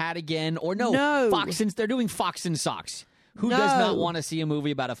Cat in the Hat again. Or no. They're doing Fox and Socks. Who does not want to see a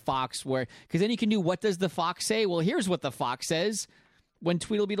movie about a fox where... Because then you can do, what does the fox say? Well, here's what the fox says. When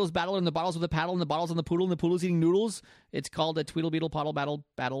Tweedlebeetles battle in the bottles with a paddle and the bottles on the poodle and the poodle's eating noodles, it's called a Tweedlebeetle Poddle Battle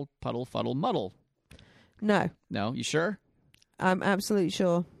Puddle Fuddle Muddle. No. No? You sure? I'm absolutely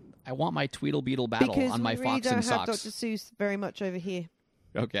sure. I want my Tweedlebeetle battle on my Fox and Socks. Because we don't have Dr. Seuss very much over here.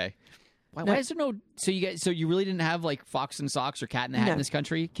 Okay. Why is there no? So you really didn't have like Fox and Socks or Cat in the Hat in this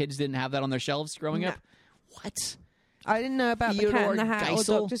country? Kids didn't have that on their shelves growing up. What? I didn't know about the Cat in the Hat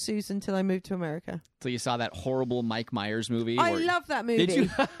Geisel? or Dr. Seuss until I moved to America. So you saw that horrible Mike Myers movie? I love that movie. Did you?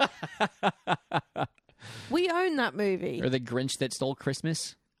 We own that movie. Or The Grinch That Stole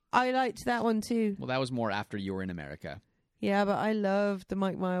Christmas? I liked that one too. Well, that was more after you were in America. Yeah, but I loved the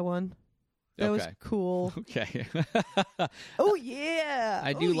Mike Myers one. That was cool. Okay. Oh, yeah.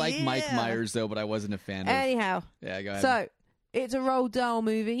 I do like Mike Myers, though, but I wasn't a fan of... Anyhow. Yeah, go ahead. So, it's a Roald Dahl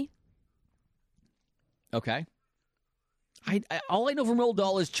movie. Okay. All I know from Roald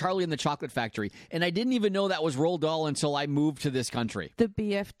Dahl is Charlie and the Chocolate Factory, and I didn't even know that was Roald Dahl until I moved to this country. The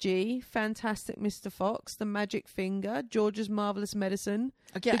BFG, Fantastic Mr. Fox, The Magic Finger, George's Marvelous Medicine,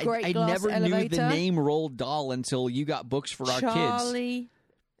 Okay, The Great I Glass never Elevator, knew the name Roald Dahl until you got books for our kids. Charlie,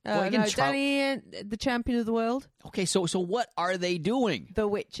 Danny and the Champion of the World. Okay, so what are they doing? The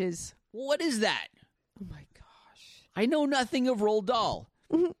Witches. What is that? Oh my gosh. I know nothing of Roald Dahl.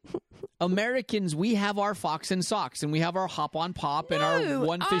 Americans, we have our Fox and Socks, and we have our Hop on Pop, and our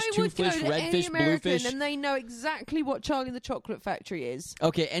one fish, two fish, red fish, blue fish, and they know exactly what Charlie and the Chocolate Factory is.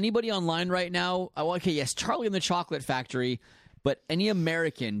 Okay, anybody online right now? Oh, okay, yes, Charlie and the Chocolate Factory. But any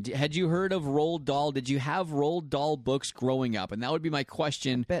American, had you heard of Roald Dahl? Did you have Roald Dahl books growing up? And that would be my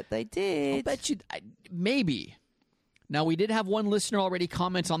question. I bet they did. I bet you, maybe. Now, we did have one listener already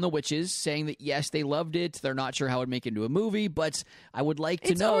comment on The Witches, saying that, yes, they loved it. They're not sure how it would make it into a movie, but I would like to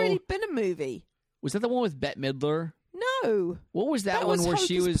know. It's already been a movie. Was that the one with Bette Midler? No. What was that one where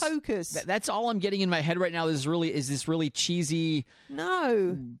she was? Pocus. That's all I'm getting in my head right now. Is this really cheesy?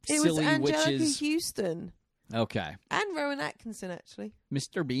 No, it was silly Angelica witches. Houston. Okay. And Rowan Atkinson, actually.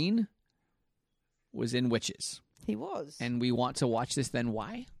 Mr. Bean was in Witches. He was. And we want to watch this then.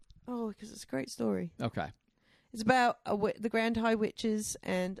 Why? Oh, because it's a great story. Okay. It's about the Grand High Witches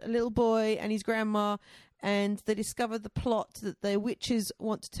and a little boy and his grandma, and they discover the plot that the witches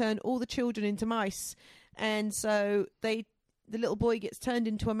want to turn all the children into mice. And so the little boy gets turned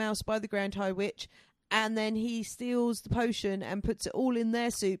into a mouse by the Grand High Witch, and then he steals the potion and puts it all in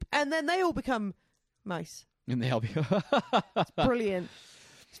their soup, and then they all become mice. And they'll be It's brilliant.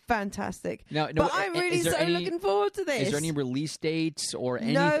 It's fantastic. No, but I'm really looking forward to this. Is there any release dates or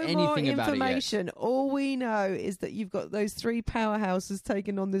anything more about information. it yet? All we know is that you've got those three powerhouses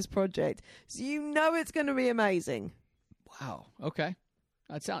taking on this project, so you know it's going to be amazing. Wow. Okay.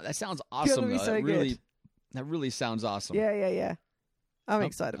 That sounds awesome. Be so good. That really sounds awesome. Yeah. I'm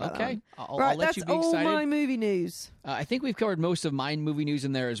excited about that. Okay. I'll let you be that's excited. all my movie news. I think we've covered most of my movie news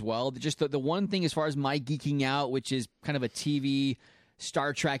in there as well. Just the one thing as far as my geeking out, which is kind of a TV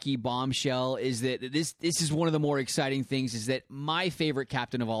Star Trek-y bombshell, is that this is one of the more exciting things, is that my favorite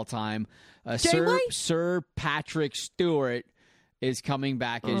captain of all time, Sir Patrick Stewart, is coming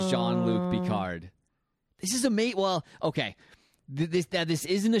back as Jean-Luc Picard. This is amazing. Well, okay. This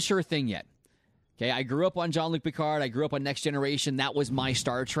isn't a sure thing yet. Okay, I grew up on Jean-Luc Picard. I grew up on Next Generation. That was my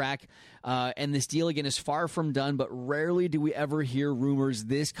Star Trek. And this deal, again, is far from done, but rarely do we ever hear rumors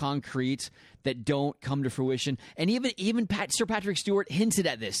this concrete that don't come to fruition. And even Sir Patrick Stewart hinted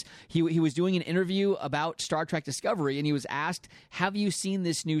at this. He was doing an interview about Star Trek Discovery, and he was asked, have you seen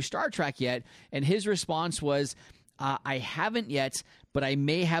this new Star Trek yet? And his response was, I haven't yet, but I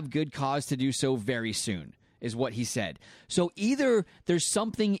may have good cause to do so very soon, is what he said. So either there's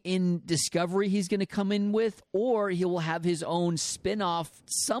something in Discovery he's going to come in with, or he will have his own spin-off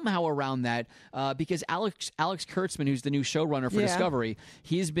somehow around that, because Alex Kurtzman, who's the new showrunner for Discovery,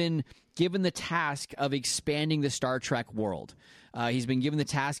 he's been given the task of expanding the Star Trek world. He's been given the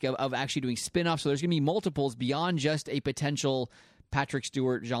task of actually doing spin-offs, so there's going to be multiples beyond just a potential Patrick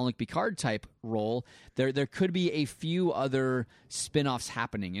Stewart, Jean-Luc Picard type role. There could be a few other spin-offs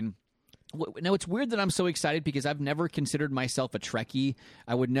happening. And now, it's weird that I'm so excited because I've never considered myself a Trekkie.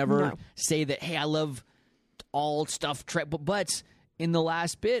 I would never say that, hey, I love all stuff Trek. But in the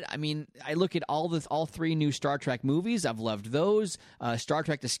last bit, I mean, I look at all three new Star Trek movies. I've loved those. Star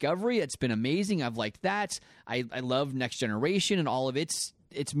Trek Discovery, it's been amazing. I've liked that. I love Next Generation and all of its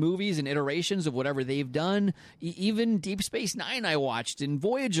movies and iterations of whatever they've done. Even Deep Space Nine I watched, and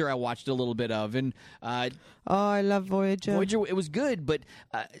Voyager I watched a little bit of. And I love Voyager. Voyager, it was good, but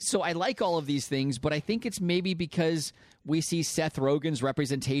so I like all of these things, but I think it's maybe because we see Seth Rogen's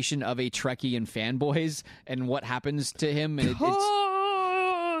representation of a Trekkie and fanboys and what happens to him. And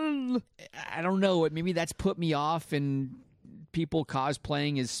I don't know. Maybe that's put me off, and people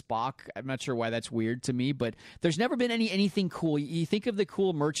cosplaying as Spock. I'm not sure why that's weird to me, but there's never been anything cool. You think of the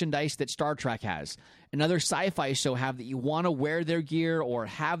cool merchandise that Star Trek has, another sci-fi show have, that you want to wear their gear or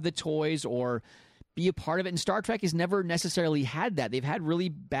have the toys or be a part of it. And Star Trek has never necessarily had that. They've had really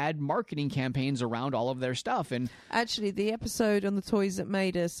bad marketing campaigns around all of their stuff. And actually, the episode on the Toys That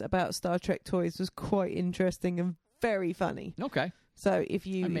Made Us about Star Trek toys was quite interesting and very funny. Okay. So if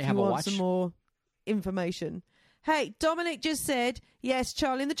you want some more information. Hey, Dominic just said, yes,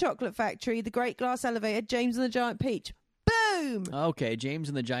 Charlie and the Chocolate Factory, The Great Glass Elevator, James and the Giant Peach. Boom! Okay, James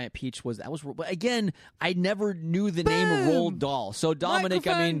and the Giant Peach was again, I never knew the name Roald Dahl. So Dominic,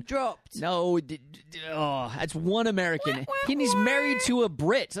 Microphone dropped. No, that's one American. He's married to a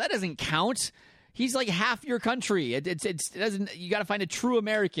Brit, so that doesn't count. He's like half your country. It doesn't. You got to find a true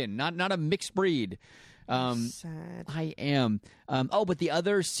American, not a mixed breed. Sad. I am. But the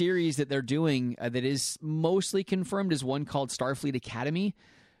other series that they're doing that is mostly confirmed is one called Starfleet Academy.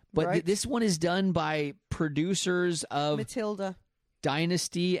 But this one is done by producers of Matilda,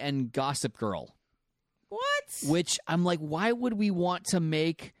 Dynasty, and Gossip Girl. What? Which I'm like, why would we want to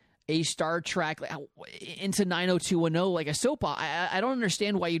make a Star Trek into 90210 like a soap opera? I don't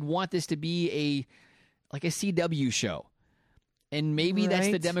understand why you'd want this to be a CW show. And maybe that's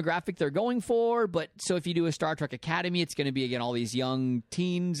the demographic they're going for. But so if you do a Star Trek Academy, it's going to be, again, all these young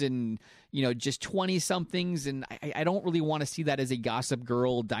teens and, just 20-somethings. And I don't really want to see that as a Gossip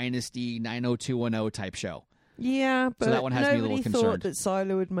Girl, Dynasty, 90210 type show. Yeah, but so that one has me a little concerned. Nobody thought that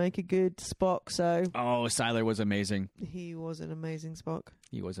Siler would make a good Spock, so... Oh, Siler was amazing. He was an amazing Spock.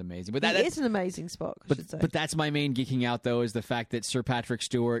 He was amazing. But he is an amazing Spock, I should say. But that's my main geeking out, though, is the fact that Sir Patrick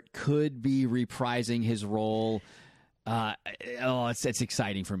Stewart could be reprising his role... it's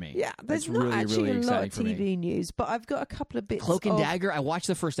exciting for me. Yeah, there's not really, actually really a lot of TV news, but I've got a couple of bits. Cloak and Dagger, I watched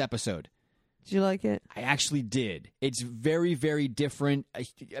the first episode. Did you like it? I actually did. It's very, very different.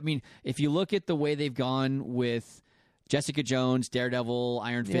 I mean, if you look at the way they've gone with Jessica Jones, Daredevil,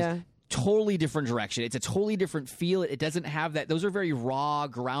 Iron Fist, totally different direction. It's a totally different feel. It doesn't have that. Those are very raw,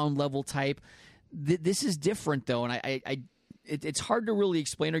 ground level type. This is different, though, and it's hard to really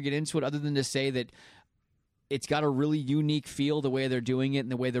explain or get into it other than to say that it's got a really unique feel, the way they're doing it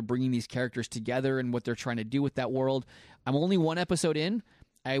and the way they're bringing these characters together and what they're trying to do with that world. I'm only one episode in.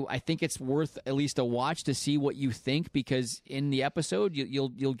 I think it's worth at least a watch to see what you think, because in the episode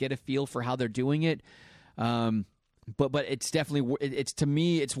you'll get a feel for how they're doing it. But it's definitely to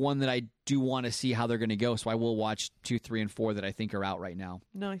me it's one that I do want to see how they're going to go. So I will watch 2, 3, and 4 that I think are out right now.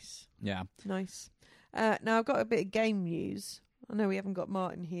 Nice. Yeah. Nice. Now I've got a bit of game news. I know we haven't got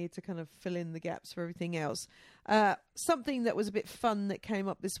Martin here to kind of fill in the gaps for everything else. Something that was a bit fun that came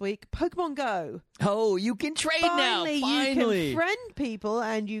up this week, Pokemon Go. Oh, you can trade now. Finally. You can friend people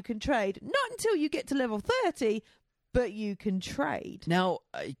and you can trade. Not until you get to level 30, but you can trade. Now,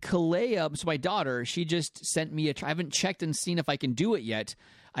 Kalea, so my daughter, she just sent me I haven't checked and seen if I can do it yet.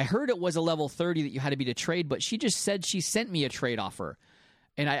 I heard it was a level 30 that you had to be to trade, but she just said she sent me a trade offer.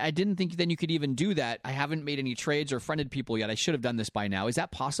 And I didn't think then you could even do that. I haven't made any trades or friended people yet. I should have done this by now. Is that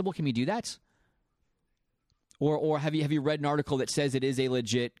possible? Can we do that? Or have you read an article that says it is a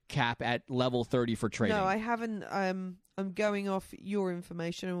legit cap at level 30 for trading? No, I haven't. I'm going off your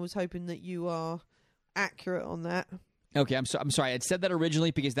information and was hoping that you are accurate on that. Okay, I'm sorry. I'd said that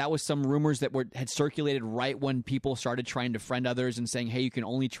originally because that was some rumors that had circulated right when people started trying to friend others and saying, hey, you can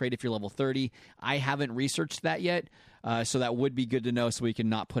only trade if you're level 30. I haven't researched that yet, so that would be good to know so we can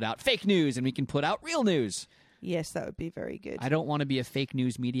not put out fake news and we can put out real news. Yes, that would be very good. I don't want to be a fake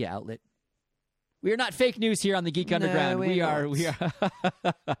news media outlet. We are not fake news here on the Geek Underground. We are.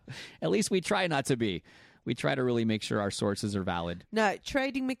 At least we try not to be. We try to really make sure our sources are valid. No,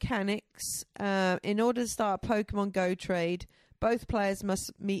 trading mechanics. In order to start a Pokemon Go trade, both players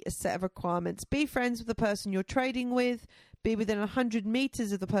must meet a set of requirements. Be friends with the person you're trading with. Be within 100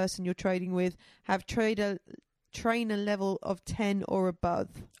 meters of the person you're trading with. Have trainer level of 10 or above.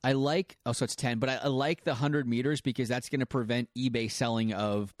 So it's 10, but I like the 100 meters because that's going to prevent eBay selling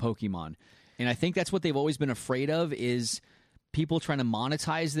of Pokemon. And I think that's what they've always been afraid of is people trying to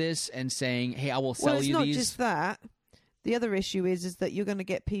monetize this and saying, hey, I will sell you these. Well, it's not just that. The other issue is that you're going to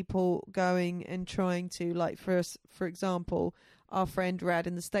get people going and trying to, like, for example, our friend Rad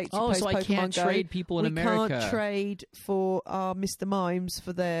in the States who plays so Pokemon I can't Go, trade people in America. We can't trade for our Mr. Mimes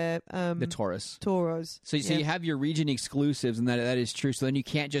for their... the Tauros. So you have your region exclusives, and that is true. So then you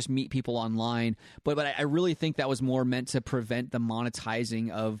can't just meet people online. But I really think that was more meant to prevent the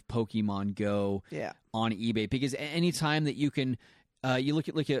monetizing of Pokemon Go on eBay. Because anytime that you can... you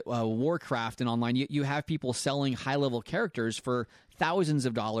look at Warcraft and online, you have people selling high-level characters for thousands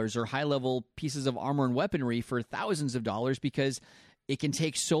of dollars or high-level pieces of armor and weaponry for thousands of dollars because it can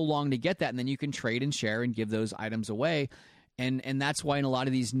take so long to get that, and then you can trade and share and give those items away. And that's why in a lot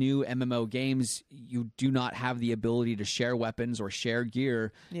of these new MMO games, you do not have the ability to share weapons or share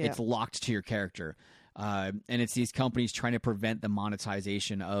gear. Yeah. It's locked to your character. And it's these companies trying to prevent the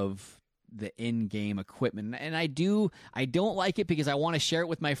monetization of the in-game equipment. And I don't like it because I want to share it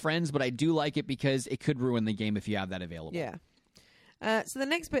with my friends, but I do like it because it could ruin the game if you have that available. Yeah. So the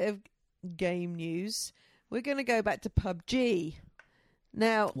next bit of game news, we're going to go back to PUBG.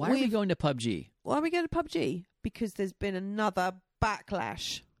 Now, why are we going to PUBG? Why are we going to PUBG? Because there's been another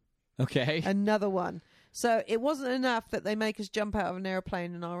backlash. Okay. Another one. So it wasn't enough that they make us jump out of an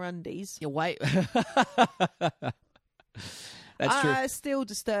airplane in our undies. Yeah, why? That's true. It still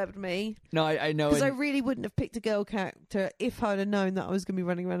disturbed me. No, I know. Because I really wouldn't have picked a girl character if I'd have known that I was going to be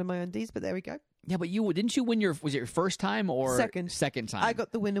running around in my undies, but there we go. Yeah, but didn't you win was it your first time or second time? I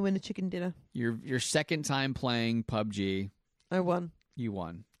got the winner chicken dinner. Your second time playing PUBG. I won. You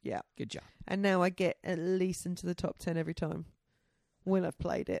won. Yeah. Good job. And now I get at least into the top 10 every time when I've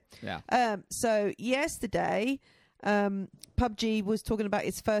played it. Yeah. So yesterday, PUBG was talking about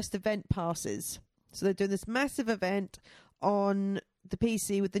its first event passes. So they're doing this massive event on the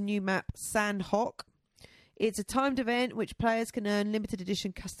PC with the new map Sandhawk. It's a timed event which players can earn limited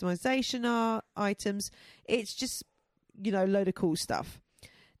edition customization items. It's just, a load of cool stuff.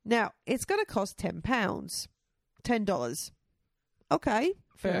 Now, it's going to cost £10. $10. Okay,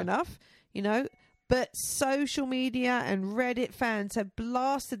 fair enough, But social media and Reddit fans have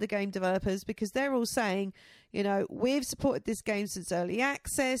blasted the game developers because they're all saying, we've supported this game since early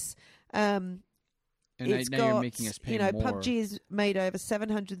access. And now you're making us pay more. PUBG has made over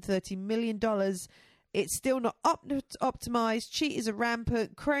 $730 million. It's still not optimized. Cheaters are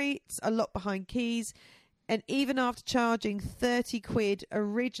rampant. Crates are locked behind keys. And even after charging £30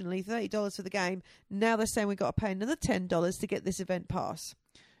 originally, $30 for the game, now they're saying we've got to pay another $10 to get this event pass.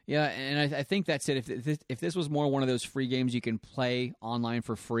 Yeah, and I think that's it. If this was more one of those free games you can play online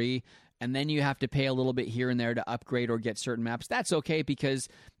for free, and then you have to pay a little bit here and there to upgrade or get certain maps, that's okay because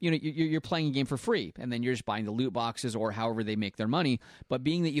you're playing a game for free, and then you're just buying the loot boxes or however they make their money. But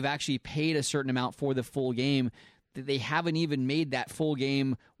being that you've actually paid a certain amount for the full game, they haven't even made that full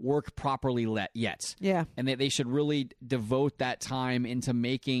game work properly yet. Yeah. And they should really devote that time into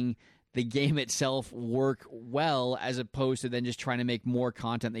making the game itself work well as opposed to then just trying to make more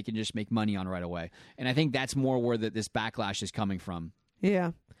content they can just make money on right away. And I think that's more where this backlash is coming from.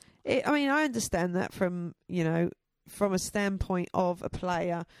 Yeah. I understand that from a standpoint of a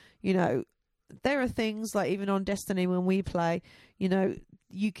player. There are things like even on Destiny when we play,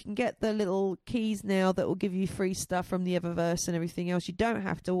 you can get the little keys now that will give you free stuff from the Eververse and everything else. You don't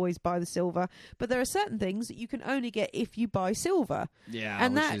have to always buy the silver, but there are certain things that you can only get if you buy silver. Yeah,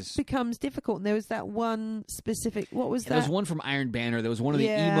 and that becomes difficult. And there was that one specific. What was that? There was one from Iron Banner. There was one of the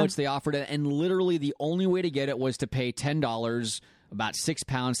emotes they offered, and literally the only way to get it was to pay $10, about £6,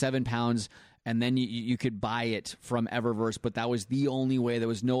 £7. And then you could buy it from Eververse, but that was the only way. There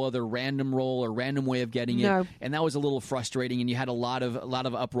was no other random roll or random way of getting it, and that was a little frustrating. And you had a lot of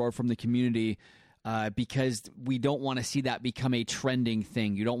uproar from the community because we don't want to see that become a trending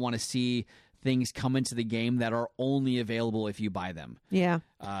thing. You don't want to see things come into the game that are only available if you buy them. Yeah.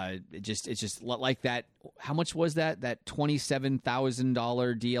 It's just like that. How much was that? That $27,000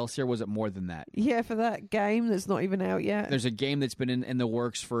 DLC, or was it more than that? Yeah, for that game that's not even out yet. There's a game that's been in the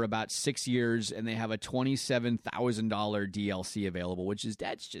works for about 6 years, and they have a $27,000 DLC available,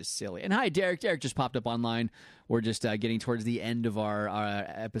 that's just silly. And hi, Derek. Derek just popped up online. We're just getting towards the end of our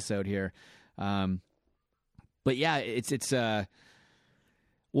episode here. But yeah, it's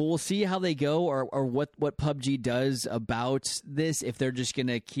well, we'll see how they go or what PUBG does about this, if they're just going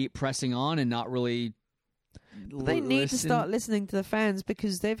to keep pressing on and not really They need to start listening to the fans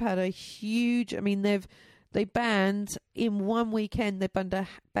because they've had a huge... they banned, in one weekend, they banned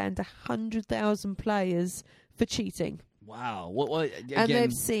 100,000 players for cheating. Wow. What again? And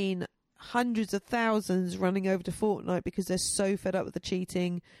they've seen hundreds of thousands running over to Fortnite because they're so fed up with the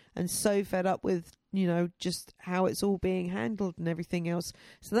cheating and so fed up with... just how it's all being handled and everything else.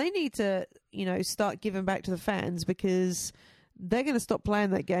 So they need to, start giving back to the fans because they're going to stop playing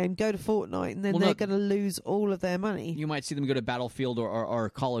that game, go to Fortnite, and then they're going to lose all of their money. You might see them go to Battlefield or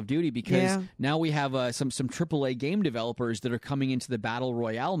Call of Duty because now we have some AAA game developers that are coming into the Battle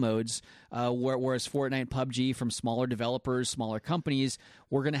Royale modes, whereas Fortnite, PUBG, from smaller developers, smaller companies,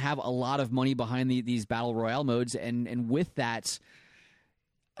 we're going to have a lot of money behind these Battle Royale modes, and with that...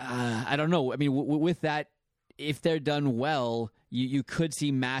 I don't know. With that, if they're done well, you could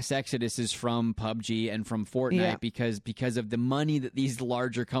see mass exoduses from PUBG and from Fortnite because of the money that these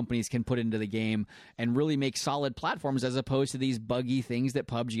larger companies can put into the game and really make solid platforms as opposed to these buggy things that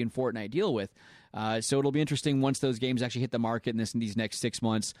PUBG and Fortnite deal with. So it'll be interesting once those games actually hit the market in these next 6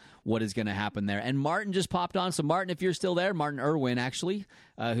 months, what is going to happen there. And Martin just popped on. So Martin, if you're still there, Martin Irwin, actually,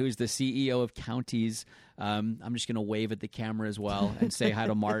 who's the CEO of Counties. I'm just going to wave at the camera as well and say hi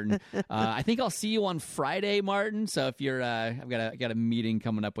to Martin. I think I'll see you on Friday, Martin. So if you're, I've got a meeting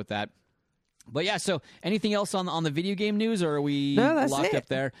coming up with that. But yeah, so anything else on the video game news, or are we locked up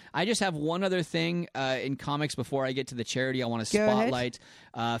there? I just have one other thing in comics before I get to the charity I want to spotlight.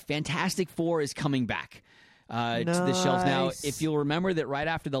 Fantastic Four is coming back to the shelves now. If you'll remember that right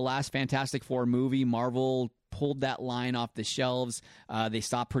after the last Fantastic Four movie, Marvel pulled that line off the shelves. They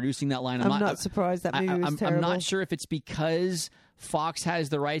stopped producing that line. I'm not surprised that movie was terrible. I'm not sure if it's because Fox has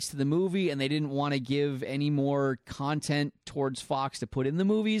the rights to the movie and they didn't want to give any more content towards Fox to put in the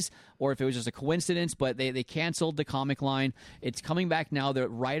movies, or if it was just a coincidence, but they canceled the comic line. It's coming back now. The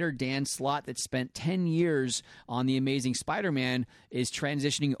writer Dan Slott that spent 10 years on The Amazing Spider-Man is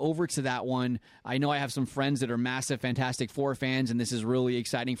transitioning over to that one. I know I have some friends that are massive Fantastic Four fans, and this is really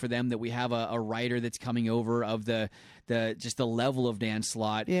exciting for them that we have a writer that's coming over of the level of Dan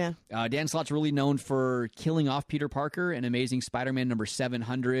Slott. Yeah. Dan Slott's really known for killing off Peter Parker in Amazing Spider-Man number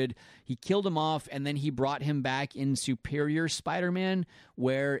 700. He killed him off, and then he brought him back in Superior Spider-Man,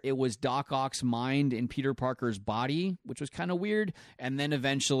 where it was Doc Ock's mind in Peter Parker's body, which was kind of weird. And then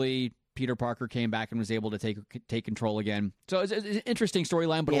eventually Peter Parker came back and was able to take control again. So it's an interesting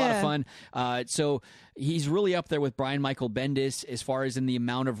storyline, but a lot of fun. So he's really up there with Brian Michael Bendis as far as in the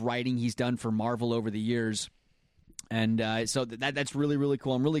amount of writing he's done for Marvel over the years. And so that's really, really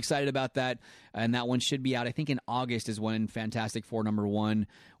cool. I'm really excited about that. And that one should be out, I think, in August is when Fantastic Four #1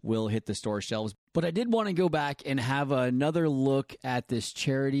 will hit the store shelves. But I did want to go back and have another look at this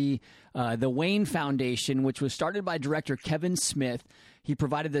charity, the Wayne Foundation, which was started by director Kevin Smith. He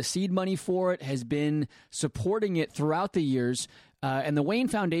provided the seed money for it, has been supporting it throughout the years. And the Wayne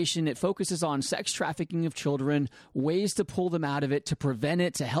Foundation, it focuses on sex trafficking of children, ways to pull them out of it, to prevent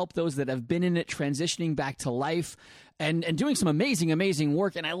it, to help those that have been in it transitioning back to life, and doing some amazing, amazing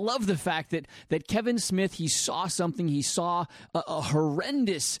work. And I love the fact that Kevin Smith, he saw something, he saw a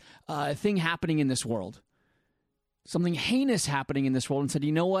horrendous thing happening in this world. Something heinous happening in this world, and said,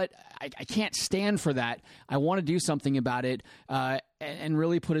 you know what, I can't stand for that. I want to do something about it, and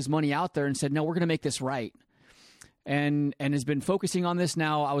really put his money out there and said, no, we're going to make this right. And has been focusing on this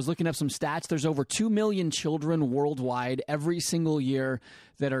now. I was looking up some stats. There's over 2 million children worldwide every single year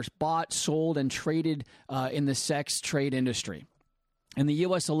that are bought, sold, and traded in the sex trade industry. In the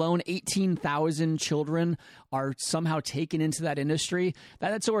U.S. alone, 18,000 children are somehow taken into that industry.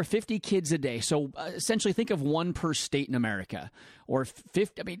 That's over 50 kids a day. So essentially think of one per state in America. Or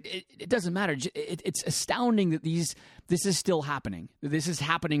 50, I mean, it doesn't matter. It's astounding that this is still happening. This is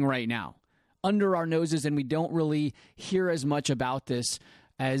happening right now under our noses, and we don't really hear as much about this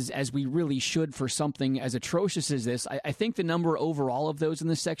as we really should for something as atrocious as this. I think the number overall of those in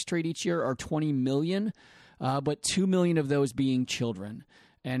the sex trade each year are 20 million. But 2 million of those being children,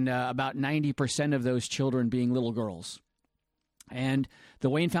 and about 90% of those children being little girls. And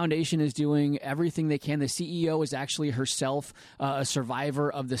the Wayne Foundation is doing everything they can. The CEO is actually herself a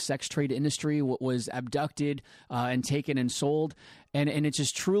survivor of the sex trade industry, was abducted and taken and sold. And it's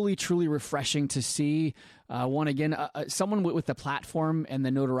just truly, truly refreshing to see, someone with the platform and the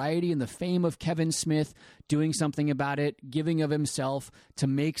notoriety and the fame of Kevin Smith doing something about it, giving of himself to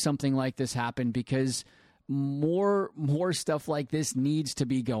make something like this happen, because more stuff like this needs to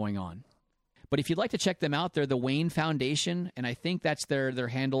be going on. But if you'd like to check them out, they're the Wayne Foundation, and I think that's their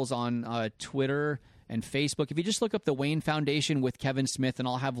handles on Twitter and Facebook. If you just look up the Wayne Foundation with Kevin Smith, and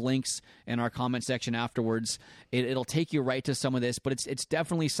I'll have links in our comment section afterwards, it'll take you right to some of this. But it's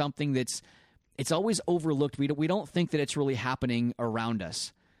definitely something it's always overlooked. We don't think that it's really happening around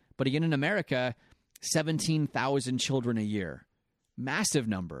us. But again, in America, 17,000 children a year. Massive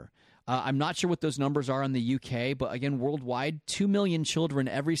number. I'm not sure what those numbers are in the UK, but again, worldwide, 2 million children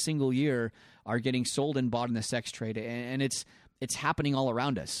every single year are getting sold and bought in the sex trade, and it's happening all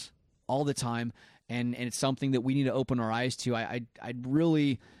around us all the time, and it's something that we need to open our eyes to. I'd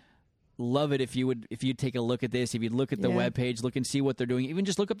really love it if you'd take a look at this, if you'd look at the webpage, look and see what they're doing, even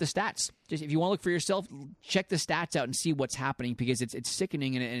just look up the stats. Just if you want to look for yourself, check the stats out and see what's happening, because it's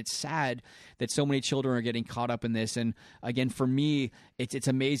sickening and it's sad that so many children are getting caught up in this. And again, for me, it's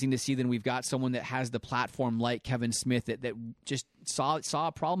amazing to see that we've got someone that has the platform like Kevin Smith that just saw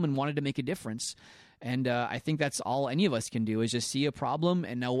a problem and wanted to make a difference. And I think that's all any of us can do, is just see a problem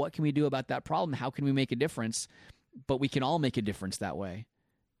and know what can we do about that problem. How can we make a difference? but we can all make a difference that way.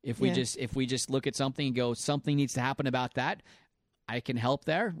 If we just look at something and go, something needs to happen about that, I can help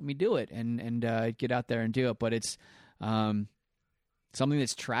there. Let me do it and get out there and do it. But it's something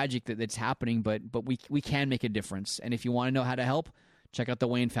that's tragic that's happening, but we can make a difference. And if you want to know how to help, check out the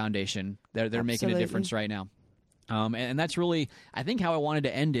Wayne Foundation. They're making a difference right now. And that's really, I think, how I wanted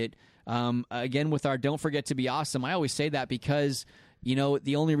to end it. Again, with our don't forget to be awesome. I always say that because,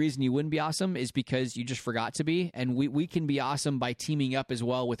 the only reason you wouldn't be awesome is because you just forgot to be. And we can be awesome by teaming up as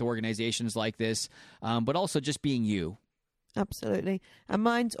well with organizations like this, but also just being you. Absolutely. And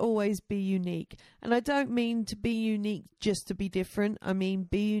mine's always be unique. And I don't mean to be unique just to be different. I mean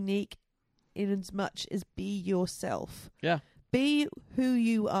be unique in as much as be yourself. Yeah. Be who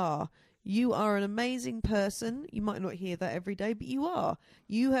you are. You are an amazing person. You might not hear that every day, but you are.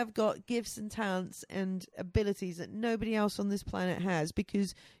 You have got gifts and talents and abilities that nobody else on this planet has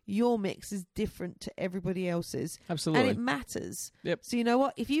because your mix is different to everybody else's. Absolutely. And it matters. Yep. So you know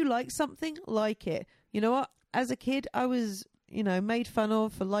what? If you like something, like it. You know what? As a kid, I was, made fun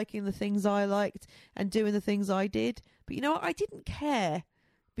of for liking the things I liked and doing the things I did. But you know what? I didn't care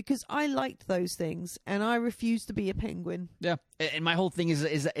because I liked those things and I refused to be a penguin. Yeah. And my whole thing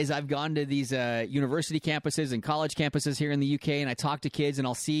is I've gone to these university campuses and college campuses here in the UK, and I talk to kids, and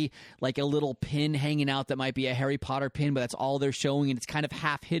I'll see like a little pin hanging out that might be a Harry Potter pin, but that's all they're showing, and it's kind of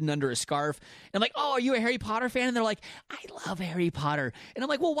half hidden under a scarf. And I'm like, oh, are you a Harry Potter fan? And they're like, I love Harry Potter. And I'm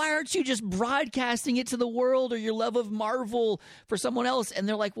like, well, why aren't you just broadcasting it to the world or your love of Marvel for someone else? And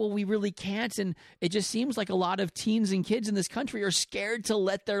they're like, well, we really can't. And it just seems like a lot of teens and kids in this country are scared to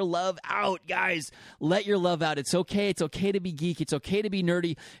let their love out. Guys, let your love out. It's okay. It's okay to be geeky. It's okay to be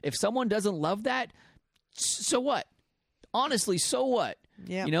nerdy. If someone doesn't love that, so what? Honestly, so what?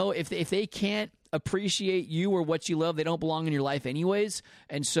 Yeah. If they can't appreciate you or what you love, they don't belong in your life anyways.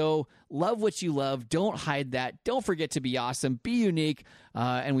 And so love what you love. Don't hide that. Don't forget to be awesome. Be unique.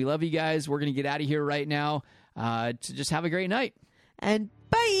 And we love you guys. We're going to get out of here right now to just have a great night. And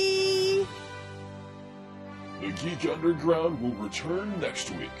bye! The Geek Underground will return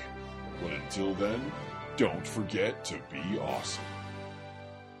next week. But until then, don't forget to be awesome.